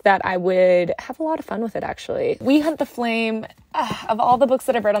think that I would have a lot of fun with it, actually. We Hunt the Flame. Of all the books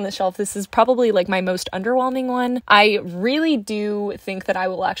that I've read on this shelf, this is probably like my most underwhelming one. I really do think that I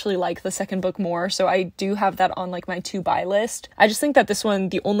will actually like the second book more, so I do have that on like my to buy list. I just think that this one,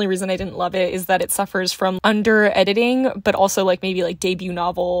 the only reason I didn't love it is that it suffers from under editing, but also like maybe like debut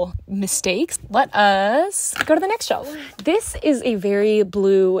novel mistakes. Let us go to the next shelf. This is a very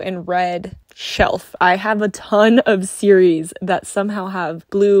blue and red shelf. I have a ton of series that somehow have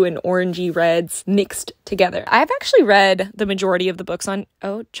blue and orangey reds mixed together. I've actually read the majority of the books on...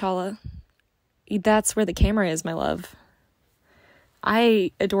 Oh, Chala. That's where the camera is, my love.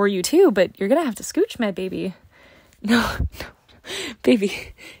 I adore you too, but you're gonna have to scooch, my baby. No.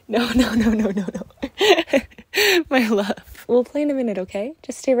 Baby. No. My love. We'll play in a minute, okay?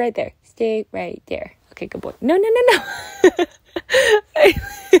 Just stay right there. Stay right there. Okay, good boy. No.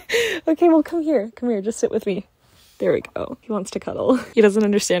 Okay, well, come here. Just sit with me. There we go. He wants to cuddle. He doesn't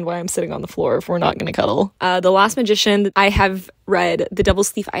understand why I'm sitting on the floor if we're not going to cuddle. The Last Magician, I have read. The Devil's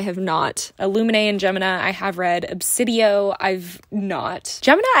Thief, I have not. Illumine and Gemina, I have read. Obsidio, I've not.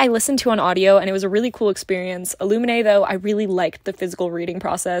 Gemina, I listened to on audio, and it was a really cool experience. Illumine, though, I really liked the physical reading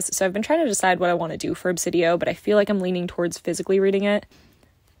process, so I've been trying to decide what I want to do for Obsidio, but I feel like I'm leaning towards physically reading it.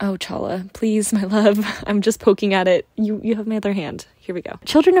 Oh, Chala, please, my love. I'm just poking at it. You have my other hand. Here we go.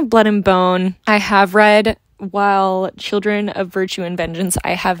 Children of Blood and Bone, I have read, while Children of Virtue and Vengeance,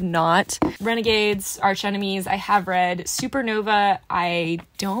 I have not. Renegades, Arch Enemies, I have read. Supernova, I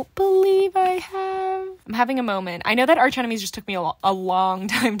don't believe I have. I'm having a moment. I know that Arch Enemies just took me a long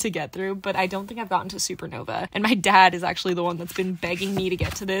time to get through, but I don't think I've gotten to Supernova. And my dad is actually the one that's been begging me to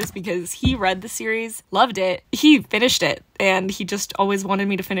get to this because he read the series, loved it, he finished it, and he just always wanted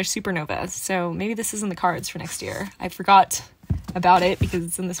me to finish Supernova. So maybe this is in the cards for next year. I forgot about it because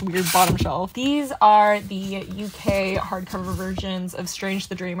it's in this weird bottom shelf. These are the UK hardcover versions of Strange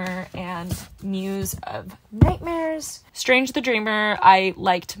the Dreamer and Muse of Nightmares. Strange the Dreamer I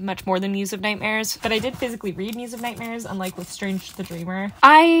liked much more than Muse of Nightmares, but I did physically read Muse of Nightmares, unlike with Strange the Dreamer.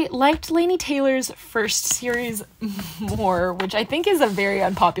 I liked Laini Taylor's first series more, which I think is a very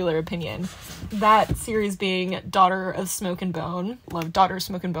unpopular opinion. That series being Daughter of Smoke and Bone. Loved Daughter of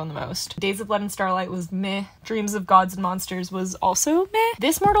Smoke and Bone the most. Days of Blood and Starlight was meh. Dreams of Gods and Monsters was also meh.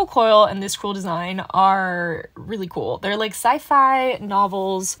 This Mortal Coil and This Cruel Design are really cool. They're like sci-fi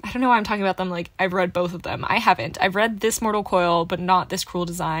novels. I don't know why I'm talking about them like I've read both of them. I haven't. I've read This Mortal Coil, but not This Cruel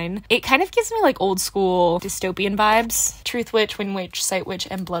Design. It kind of gives me like old school dystopian vibes. Truth Witch, Wind Witch, Sight Witch,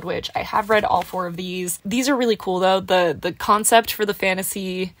 and Blood Witch. I have read all 4 of these. These are really cool though. The concept for the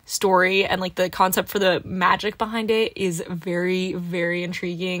fantasy story and like the concept for the magic behind it is very, very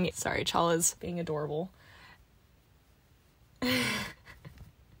intriguing. Sorry, Chala's being adorable.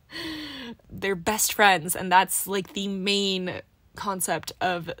 They're best friends, and that's like the main concept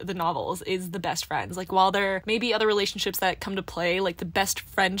of the novels, is the best friends. Like, while there may be other relationships that come to play, like the best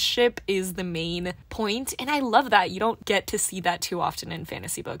friendship is the main point, and I love that. You don't get to see that too often in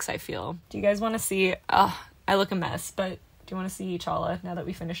fantasy books, I feel. Do you guys want to see I look a mess, but do you want to see Chala now that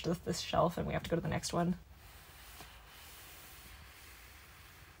we finished this shelf and we have to go to the next one?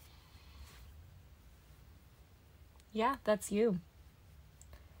 Yeah, that's you.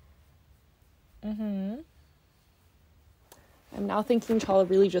 I'm now thinking Chala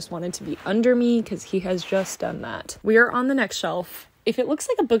really just wanted to be under me because he has just done that. We are on the next shelf. If it looks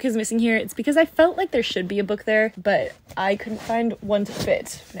like a book is missing here, it's because I felt like there should be a book there, but I couldn't find one to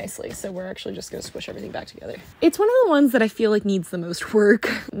fit nicely, so we're actually just going to squish everything back together. It's one of the ones that I feel like needs the most work.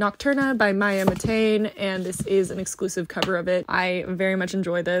 Nocturna by Maya Matane, and this is an exclusive cover of it. I very much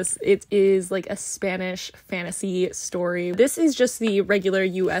enjoy this. It is like a Spanish fantasy story. This is just the regular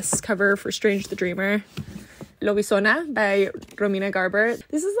US cover for Strange the Dreamer. Lobizona by Romina Garber.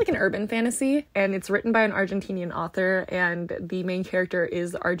 This is like an urban fantasy, and it's written by an Argentinian author, and the main character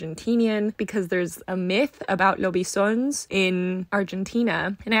is Argentinian because there's a myth about lobizons in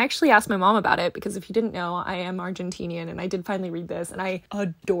Argentina. And I actually asked my mom about it because, if you didn't know, I am Argentinian, and I did finally read this and I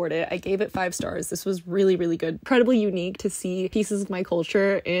adored it. I gave it 5 stars. This was really, really good. Incredibly unique to see pieces of my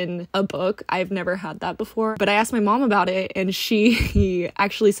culture in a book. I've never had that before, but I asked my mom about it, and she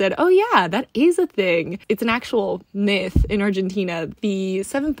actually said, oh yeah, that is a thing. It's an actual myth in Argentina. The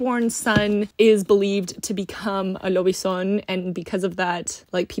 7th born son is believed to become a lobizon, and because of that,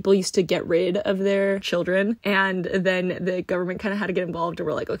 like, people used to get rid of their children, and then the government kind of had to get involved, and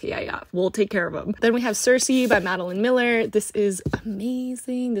we're like, okay, yeah, we'll take care of them. Then we have Circe by Madeline Miller. This is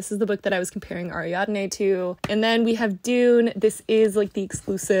amazing. This is the book that I was comparing Ariadne to. And then we have Dune. This is like the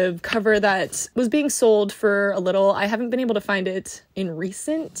exclusive cover that was being sold for a little. I haven't been able to find it in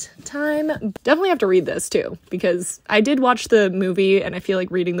recent time. Definitely have to read this too, because I did watch the movie and I feel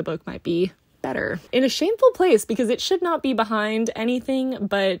like reading the book might be better. In a shameful place because it should not be behind anything,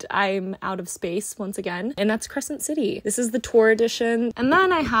 but I'm out of space once again, and that's Crescent City. This is the tour edition. And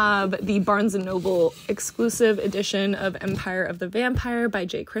then I have the Barnes & Noble exclusive edition of Empire of the Vampire by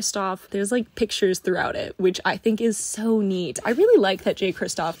Jay Kristoff. There's like pictures throughout it, which I think is so neat. I really like that Jay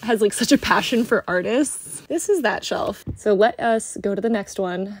Kristoff has like such a passion for artists. This is that shelf. So let us go to the next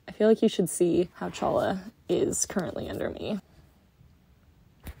one. I feel like you should see how Chala is currently under me.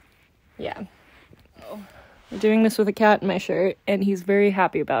 Yeah. I'm doing this with a cat in my shirt, and he's very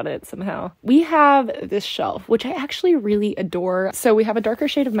happy about it somehow. We have this shelf, which I actually really adore. So we have A Darker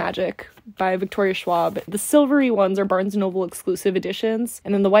Shade of Magic by Victoria Schwab. The silvery ones are Barnes & Noble exclusive editions,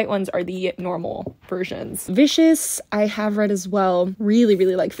 and then the white ones are the normal versions. Vicious, I have read as well. Really,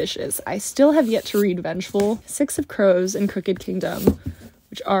 really like Vicious. I still have yet to read Vengeful. 6 of Crows and Crooked Kingdom,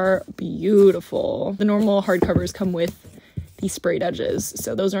 which are beautiful. The normal hardcovers come with the sprayed edges,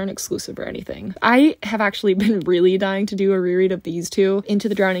 so those aren't exclusive or anything. I have actually been really dying to do a reread of these two. Into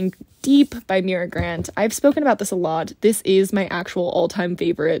the Drowning Deep by Mira Grant. I've spoken about this a lot. This is my actual all-time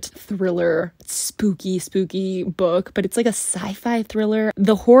favorite thriller, spooky book, but it's like a sci-fi thriller.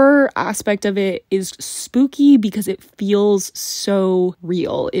 The horror aspect of it is spooky because it feels so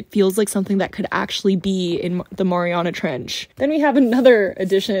real. It feels like something that could actually be in the Mariana Trench. Then we have another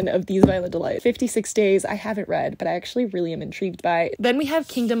edition of These Violent Delights. 56 Days, I haven't read, but I actually really am intrigued by. Then we have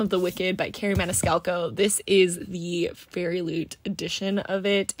Kingdom of the Wicked by Carrie Maniscalco. This is the Fairy Loot edition of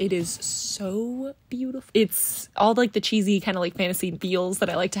it. It is so beautiful. It's all like the cheesy kind of like fantasy feels that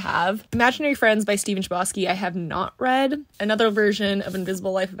I like to have. Imaginary Friends by Stephen Chbosky I have not read. Another version of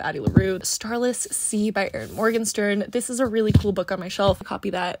Invisible Life of Addie LaRue. Starless Sea by Erin Morgenstern. This is a really cool book on my shelf. A copy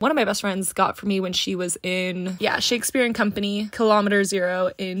that one of my best friends got for me when she was in, Shakespeare and Company, Kilometer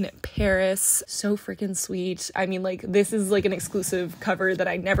Zero in Paris. So freaking sweet. I mean, like, this is like an exclusive cover that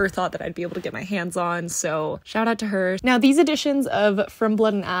I never thought that I'd be able to get my hands on, so shout out to her. Now, these editions of From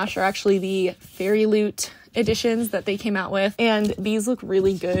Blood and Ash are actually the Fairy Loot editions that they came out with, and these look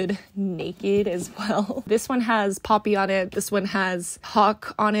really good naked as well. This one has Poppy on it, this one has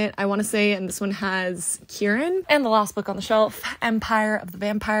Hawk on it, I want to say, and this one has Kieran. And the last book on the shelf, Empire of the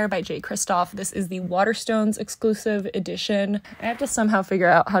Vampire by Jay Kristoff. This is the Waterstones exclusive edition. I have to somehow figure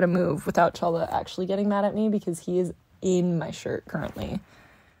out how to move without Chala actually getting mad at me because he is in my shirt currently.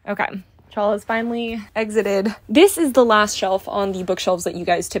 Okay. Chala's finally exited. This is the last shelf on the bookshelves that you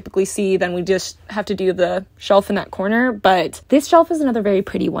guys typically see. Then we just have to do the shelf in that corner. But this shelf is another very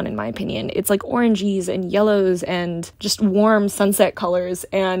pretty one in my opinion. It's like oranges and yellows and just warm sunset colors.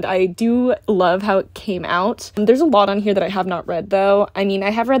 And I do love how it came out. There's a lot on here that I have not read though. I mean,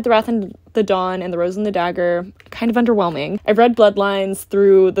 I have read The Wrath and the Dawn and The Rose and the Dagger. Kind of underwhelming. I've read Bloodlines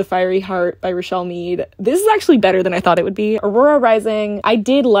through The Fiery Heart by Rochelle Mead. This is actually better than I thought it would be. Aurora Rising, I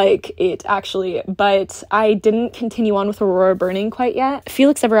did like it actually, but I didn't continue on with Aurora Burning quite yet.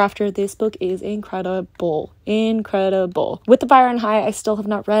 Felix Ever After, this book is incredible. Incredible. With the Fire on High, I still have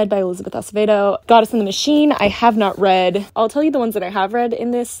not read by Elizabeth Acevedo. Goddess in the Machine, I have not read. I'll tell you the ones that I have read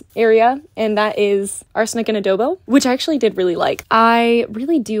in this area, and that is Arsenic and Adobo, which I actually did really like. I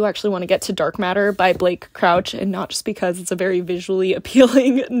really do actually want to get to Dark Matter by Blake Crouch, and not just because it's a very visually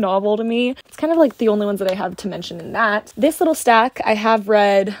appealing novel to me. It's kind of like the only ones that I have to mention in that. This little stack, I have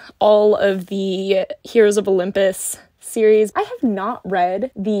read all of the Heroes of Olympus series. I have not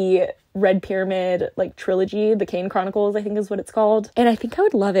read the Red Pyramid like trilogy, the Kane Chronicles I think is what it's called, and I think I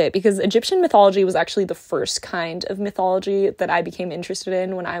would love it because Egyptian mythology was actually the first kind of mythology that I became interested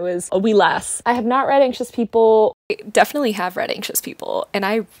in when I was a wee lass. I have not read Anxious People. I definitely have read Anxious People and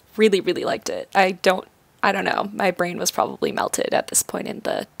I really liked it. I don't know, my brain was probably melted at this point in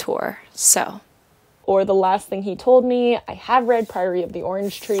the tour. So, or The Last Thing He Told Me. I have read Priory of the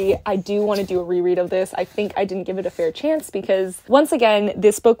Orange Tree. I do want to do a reread of this. I think I didn't give it a fair chance because, once again,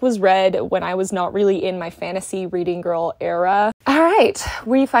 this book was read when I was not really in my fantasy reading girl era. All right,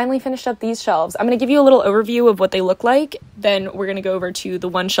 we finally finished up these shelves. I'm going to give you a little overview of what they look like. Then we're going to go over to the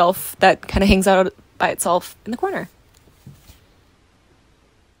one shelf that kind of hangs out by itself in the corner.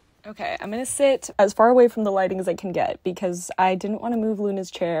 Okay, I'm gonna sit as far away from the lighting as I can get because I didn't want to move Luna's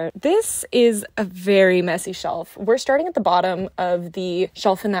chair. This is a very messy shelf. We're starting at the bottom of the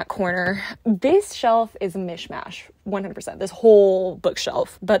shelf in that corner. This shelf is a mishmash, 100%, this whole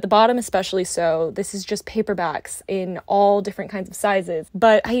bookshelf, but the bottom especially so. This is just paperbacks in all different kinds of sizes,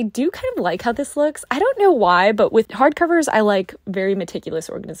 but I do kind of like how this looks. I don't know why, but with hardcovers, I like very meticulous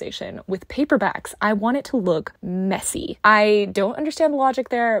organization. With paperbacks, I want it to look messy. I don't understand the logic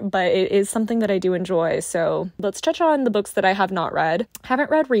there, but it is something that I do enjoy. So let's touch on the books that I have not read. Haven't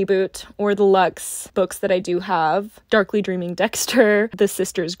read Reboot or the Lux books that I do have. Darkly Dreaming Dexter, The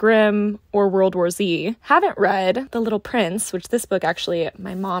Sisters Grimm, or World War Z. Haven't read The Little Prince, which this book actually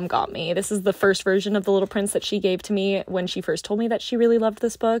my mom got me. This is the first version of The Little Prince that she gave to me when she first told me that she really loved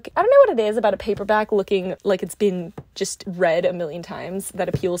this book. I don't know what it is about a paperback looking like it's been just read a million times that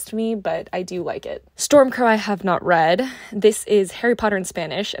appeals to me, but I do like it. Stormcrow I have not read. This is Harry Potter in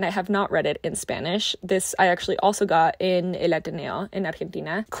Spanish, and I have not read it in Spanish. This I actually also got in El Ateneo in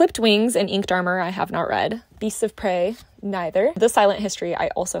Argentina. Clipped Wings and Inked Armor I have not read. Beasts of Prey, neither. The Silent History I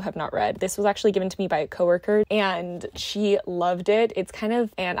also have not read. This was actually given to me by a coworker and she loved it. It's kind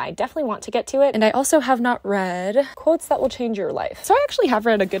of, and I definitely want to get to it. And I also have not read Quotes That Will Change Your Life. So I actually have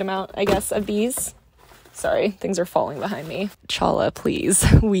read a good amount, I guess, of these. Sorry, things are falling behind me. Chala, please.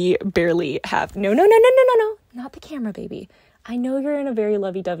 We barely have, no, not the camera, baby. I know you're in a very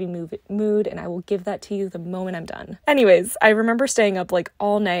lovey-dovey mood, and I will give that to you the moment I'm done. Anyways, I remember staying up like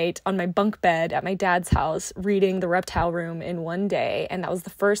all night on my bunk bed at my dad's house reading The Reptile Room in one day, and that was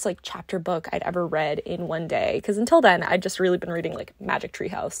the first like chapter book I'd ever read in one day, because until then, I'd just really been reading like Magic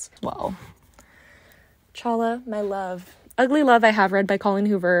Treehouse. Well, Chala, my love. Ugly Love I have read by Colleen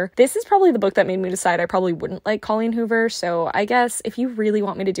Hoover. This is probably the book that made me decide I probably wouldn't like Colleen Hoover, so I guess if you really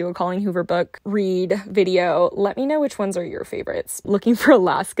want me to do a Colleen Hoover book read video, let me know which ones are your favorites. Looking for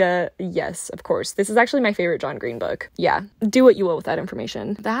Alaska, yes, of course. This is actually my favorite John Green book. Yeah, do what you will with that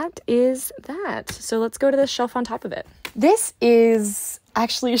information. That is that. So let's go to the shelf on top of it. This is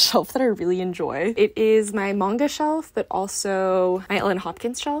actually a shelf that I really enjoy. It is my manga shelf, but also my Ellen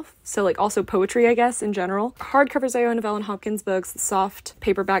Hopkins shelf. So like also poetry, I guess, in general. Hardcovers I own of Ellen Hopkins books, soft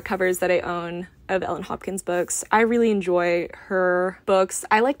paperback covers that I own of Ellen Hopkins books. I really enjoy her books.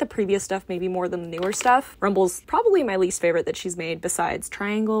 I like the previous stuff maybe more than the newer stuff. Rumble's probably my least favorite that she's made besides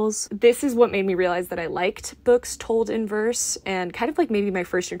Triangles. This is what made me realize that I liked books told in verse, and kind of like maybe my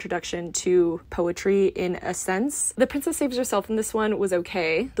first introduction to poetry in a sense. The Princess Saves Herself in this one was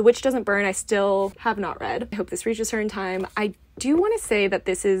okay. The Witch Doesn't Burn I still have not read. I hope this reaches her in time. I do want to say that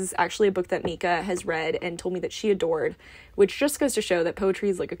this is actually a book that Mika has read and told me that she adored, which just goes to show that poetry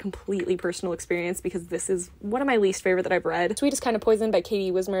is like a completely personal experience, because this is one of my least favorite that I've read. Sweet is Kind of Poison by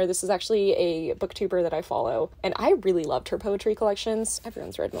Katie Wismer. This is actually a booktuber that I follow, and I really loved her poetry collections.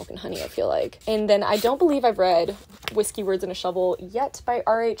 Everyone's read Milk and Honey, I feel like. And then I don't believe I've read Whiskey, Words, and a Shovel yet by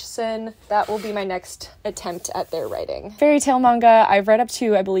R.H. Sin. That will be my next attempt at their writing. Fairy tale manga, I've read up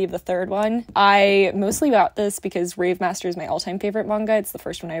to, I believe, the third one. I mostly got this because Rave Master is my all-time favorite manga. It's the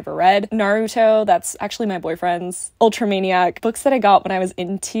first one I ever read. Naruto, that's actually my boyfriend's. Ultramaniac, books that I got when I was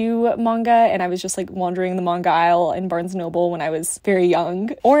into manga and I was just like wandering the manga aisle in Barnes & Noble when I was very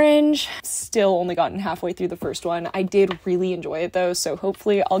young. Orange, still only gotten halfway through the first one. I did really enjoy it though, so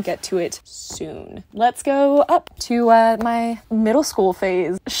hopefully I'll get to it soon. Let's go up to my middle school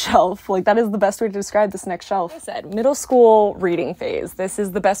phase shelf. Like, that is the best way to describe this next shelf. Like I said, middle school reading phase. This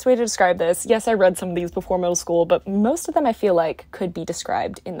is the best way to describe this. Yes, I read some of these before middle school, but most of them I feel like could be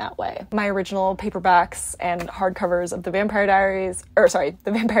described in that way. My original paperbacks and hardcovers of the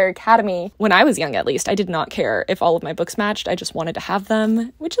Vampire Academy. When I was young, at least, I did not care if all of my books matched. I just wanted to have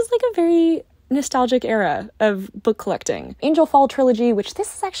them, which is like a very nostalgic era of book collecting. Angel Fall trilogy, which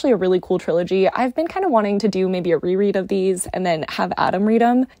this is actually a really cool trilogy. I've been kind of wanting to do maybe a reread of these and then have Adam read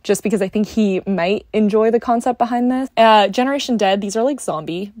them, just because I think he might enjoy the concept behind this. Generation Dead, these are like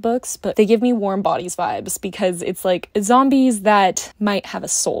zombie books, but they give me Warm Bodies vibes because it's like zombies that might have a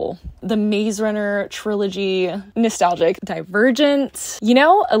soul. The Maze Runner trilogy, nostalgic. Divergent. You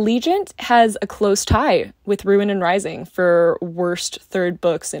know, Allegiant has a close tie with Ruin and Rising for worst third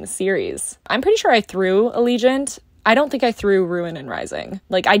books in a series. I'm pretty sure I threw Allegiant. I don't think I threw Ruin and Rising.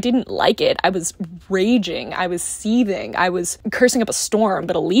 Like, I didn't like it. I was raging. I was seething. I was cursing up a storm.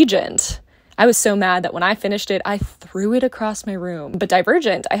 But Allegiant, I was so mad that when I finished it, I threw it across my room. But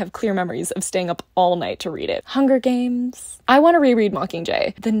Divergent, I have clear memories of staying up all night to read it. Hunger Games. I want to reread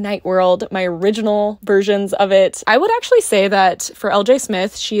Mockingjay. The Night World, my original versions of it. I would actually say that for L.J.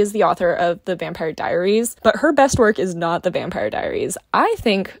 Smith, she is the author of The Vampire Diaries, but her best work is not The Vampire Diaries. I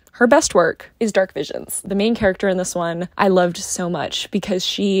think her best work is Dark Visions. The main character in this one, I loved so much because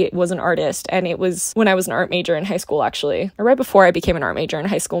she was an artist, and it was when I was an art major in high school, actually. Or right before I became an art major in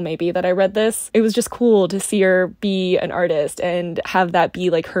high school, maybe, that I read this. It was just cool to see her be an artist and have that be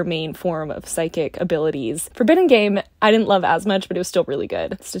like her main form of psychic abilities. Forbidden Game, I didn't love as much, but it was still really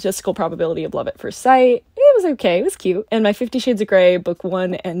good. Statistical Probability of Love at First Sight, it was okay, it was cute. And my 50 Shades of Grey, book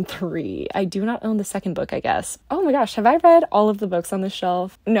 1 and 3. I do not own the second book, I guess. Oh my gosh, have I read all of the books on this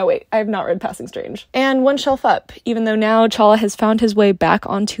shelf? No, wait, I have not read Passing Strange. And one shelf up, even though now Chala has found his way back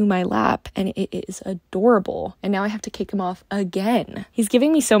onto my lap, and it is adorable. And now I have to kick him off again. He's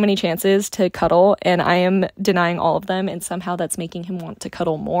giving me so many chances to cuddle, and I am denying all of them, and somehow that's making him want to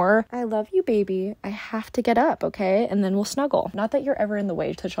cuddle more. I love you, baby. I have to get up, okay? And then we'll snuggle. Not that you're ever in the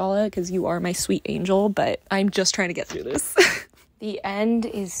way, T'Challa, because you are my sweet angel, but I'm just trying to get through this. The end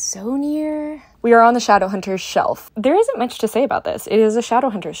is so near. We are on the Shadowhunters shelf. There isn't much to say about this. It is a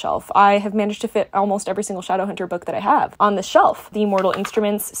Shadowhunters shelf. I have managed to fit almost every single Shadowhunter book that I have on this shelf. The Mortal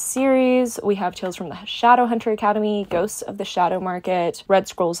Instruments series, we have Tales from the Shadowhunter Academy, Ghosts of the Shadow Market, Red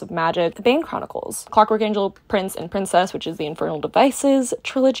Scrolls of Magic, The Bane Chronicles, Clockwork Angel, Prince and Princess, which is the Infernal Devices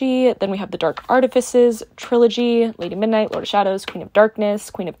trilogy. Then we have the Dark Artifices trilogy, Lady Midnight, Lord of Shadows, Queen of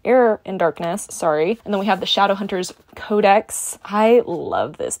Darkness, Queen of Air and Darkness, sorry. And then we have the Shadowhunters Codex. I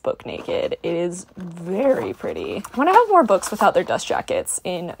love this book naked. It is very pretty. I want to have more books without their dust jackets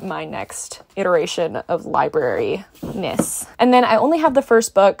in my next iteration of library-ness. And then I only have the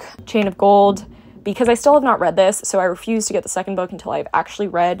first book, Chain of Gold, because I still have not read this, so I refuse to get the second book until I've actually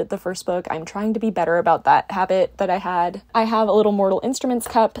read the first book. I'm trying to be better about that habit that I had. I have a little Mortal Instruments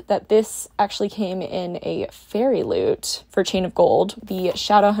cup that this actually came in a fairy loot for Chain of Gold. The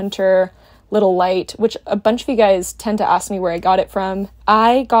Shadowhunter Little Light, which a bunch of you guys tend to ask me where I got it from.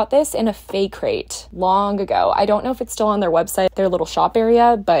 I got this in a fake crate long ago. I don't know if it's still on their website, their little shop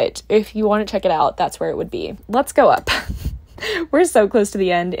area, but if you want to check it out, that's where it would be. Let's go up. We're so close to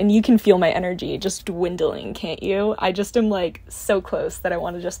the end, and you can feel my energy just dwindling, can't you? I just am like so close that I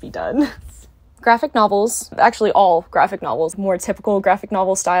want to just be done. graphic novels, actually all graphic novels, more typical graphic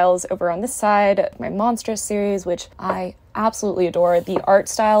novel styles over on this side. My Monstrous series, which I absolutely adore. The art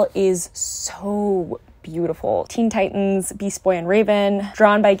style is so beautiful. Teen Titans, Beast Boy and Raven,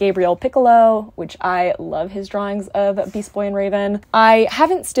 drawn by Gabriel Piccolo, which I love his drawings of Beast Boy and Raven. I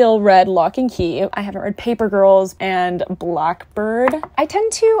haven't still read Lock and Key. I haven't read Paper Girls and Blackbird. I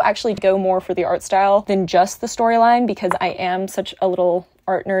tend to actually go more for the art style than just the storyline because I am such a little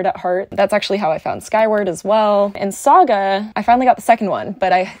art nerd at heart. That's actually how I found Skyward as well. And Saga, I finally got the second one,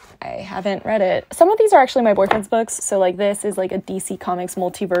 but I haven't read it. Some of these are actually my boyfriend's books. So like this is like a DC Comics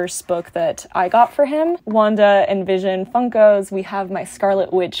multiverse book that I got for him. Wanda and Vision Funkos. We have my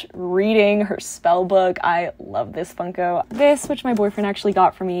Scarlet Witch reading her spell book. I love this Funko. This, which my boyfriend actually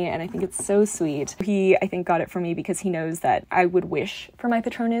got for me, and I think it's so sweet. He, I think, got it for me because he knows that I would wish for my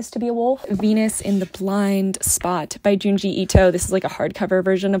Patronus to be a wolf. Venus in the Blind Spot by Junji Ito. This is like a hardcover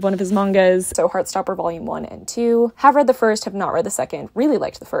version of one of his mangas. So Heartstopper Volume 1 and 2. Have read the first, have not read the second. Really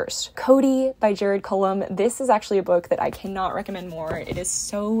liked the first. Cody by Jared Cullum. This is actually a book that I cannot recommend more. It is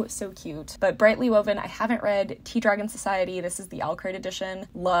so cute. But Brightly Woven, I haven't read. Tea Dragon Society, this is the Alcrate edition.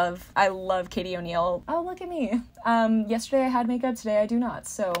 Love. I love Katie O'Neill. Oh, look at me. Yesterday I had makeup, today I do not.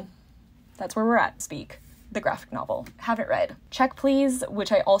 So that's where we're at. Speak. The graphic novel. Haven't read. Check Please,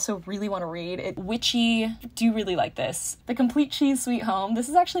 which I also really want to read. Witchy. Do really like this. The Complete Cheese Sweet Home. This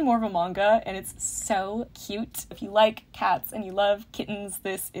is actually more of a manga and it's so cute. If you like cats and you love kittens,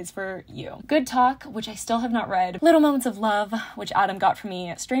 this is for you. Good Talk, which I still have not read. Little Moments of Love, which Adam got for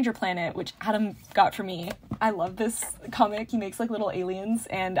me. Stranger Planet, which Adam got for me. I love this comic. He makes like little aliens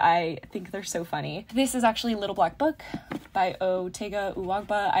and I think they're so funny. This is actually Little Black Book by Otega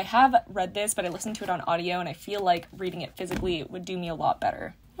Uwagba. I have read this, but I listened to it on audio and I feel like reading it physically would do me a lot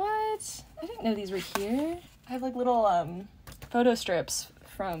better. What? I didn't know these were here. I have like little photo strips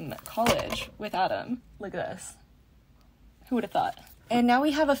from college with Adam. Look at this. Who would have thought? And now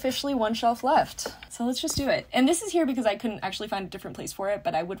we have officially one shelf left. So let's just do it. And this is here because I couldn't actually find a different place for it,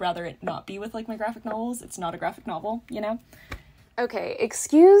 but I would rather it not be with like my graphic novels. It's not a graphic novel, you know? Okay,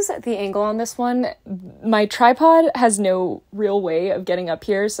 excuse the angle on this one. My tripod has no real way of getting up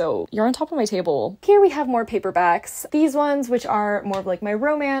here, so you're on top of my table. Here we have more paperbacks. These ones, which are more of like my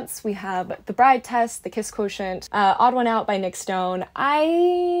romance. We have The Bride Test, The Kiss Quotient, Odd One Out by Nick Stone.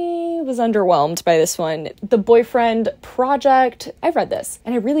 I was underwhelmed by this one. The Boyfriend Project. I've read this,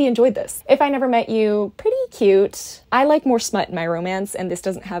 and I really enjoyed this. If I Never Met You, pretty cute. I like more smut in my romance, and this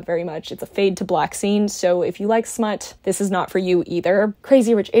doesn't have very much. It's a fade to black scene, so if you like smut, this is not for you either.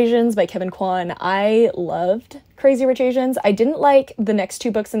 Crazy Rich Asians by Kevin Kwan. I loved Crazy Rich Asians. I didn't like the next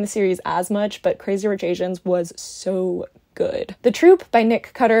two books in the series as much, but Crazy Rich Asians was so good. The Troop by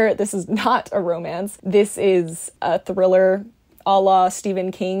Nick Cutter. This is not a romance. This is a thriller a la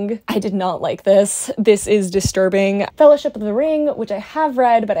Stephen King. I did not like this. This is disturbing. Fellowship of the Ring, which I have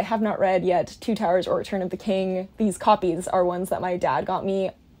read, but I have not read yet. Two Towers or Return of the King. These copies are ones that my dad got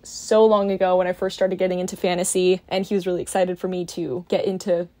me so long ago when I first started getting into fantasy, and he was really excited for me to get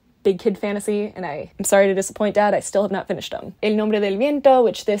into big kid fantasy, and I'm sorry to disappoint, Dad, I still have not finished them. El Nombre del Viento,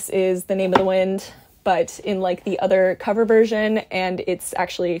 which this is The Name of the Wind, but in like the other cover version, and it's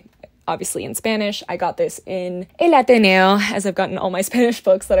actually obviously in Spanish. I got this in El Ateneo, as I've gotten all my Spanish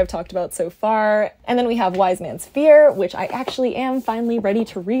books that I've talked about so far. And then we have Wise Man's Fear, which I actually am finally ready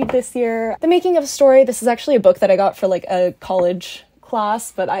to read this year. The Making of a Story. This is actually a book that I got for like a college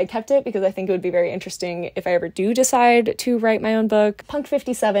class, but I kept it because I think it would be very interesting if I ever do decide to write my own book. Punk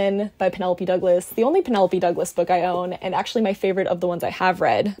 57 by Penelope Douglas, the only Penelope Douglas book I own, and actually my favorite of the ones I have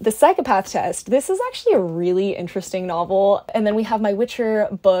read. The Psychopath Test. This is actually a really interesting novel. And then we have my Witcher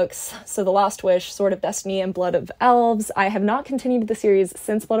books, so The Last Wish, Sword of Destiny, and Blood of Elves. I have not continued the series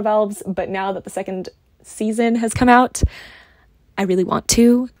since Blood of Elves, but now that the second season has come out, I really want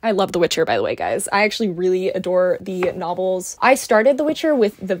to. I love The Witcher, by the way, guys. I actually really adore the novels. I started The Witcher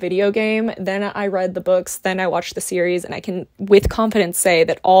with the video game, then I read the books, then I watched the series, and I can with confidence say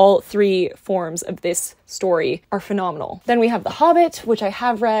that all three forms of this story are phenomenal. Then we have The Hobbit, which I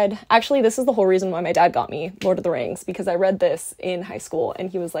have read. Actually, this is the whole reason why my dad got me Lord of the Rings, because I read this in high school,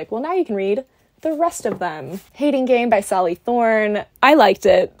 and he was like, well, now you can read the rest of them. Hating Game by Sally Thorne. I liked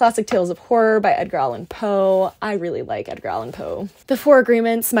it. Classic Tales of Horror by Edgar Allan Poe. I really like Edgar Allan Poe. The Four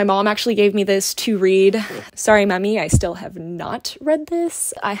Agreements. My mom actually gave me this to read. Sorry, Mommy, I still have not read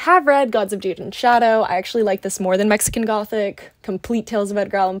this. I have read Gods of Jade and Shadow. I actually like this more than Mexican Gothic. Complete Tales of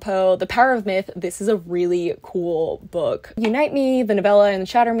Edgar Allan Poe. The Power of Myth. This is a really cool book. Unite Me, The Novella and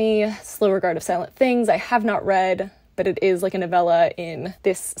Shatter Me. Slow Regard of Silent Things. I have not read. but it is like a novella in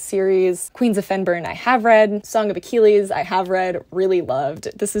this series. Queens of Fenburn I have read. Song of Achilles I have read, really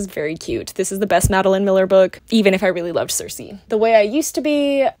loved. This is very cute. This is the best Madeline Miller book, even if I really loved Circe. The Way I Used to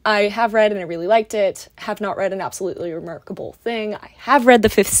Be, I have read and I really liked it. Have not read An Absolutely Remarkable Thing. I have read the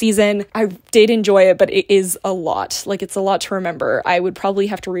 5th season. I did enjoy it, but it is a lot. Like, it's a lot to remember. I would probably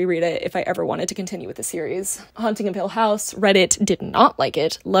have to reread it if I ever wanted to continue with the series. Haunting of Hill House, read it, did not like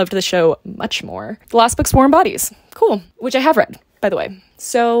it, loved the show much more. The last book's Warm Bodies. Cool. Which I have read, by the way.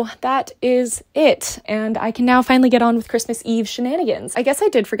 So that is it, and I can now finally get on with Christmas Eve shenanigans. I guess I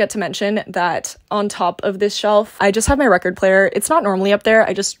did forget to mention that on top of this shelf, I just have my record player. It's not normally up there.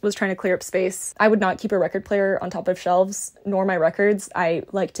 I just was trying to clear up space. I would not keep a record player on top of shelves, nor my records. I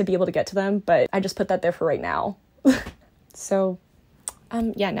like to be able to get to them, but I just put that there for right now. So,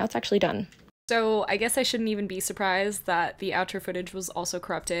 yeah, now it's actually done. So I guess I shouldn't even be surprised that the outro footage was also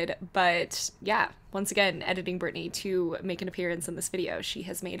corrupted, but yeah, once again, editing Brittany to make an appearance in this video. She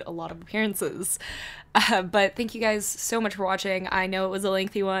has made a lot of appearances. But thank you guys so much for watching. I know it was a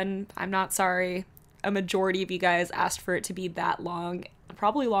lengthy one. I'm not sorry. A majority of you guys asked for it to be that long,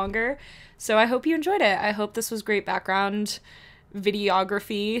 probably longer. So I hope you enjoyed it. I hope this was great background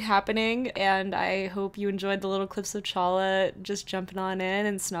videography happening, and I hope you enjoyed the little clips of Chala just jumping on in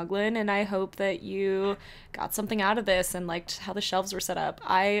and snuggling, and I hope that you got something out of this and liked how the shelves were set up.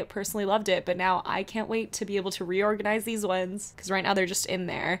 I personally loved it, but now I can't wait to be able to reorganize these ones, because right now they're just in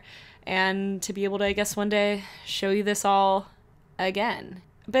there, and to be able to, I guess, one day show you this all again.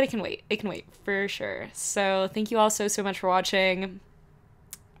 But it can wait for sure. So thank you all so much for watching.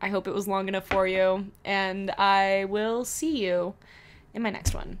 I hope it was long enough for you, and I will see you in my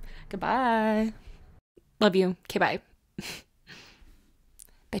next one. Goodbye. Love you. Okay, bye.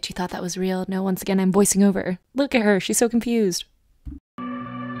 Bet you thought that was real. No, once again, I'm voicing over. Look at her. She's so confused.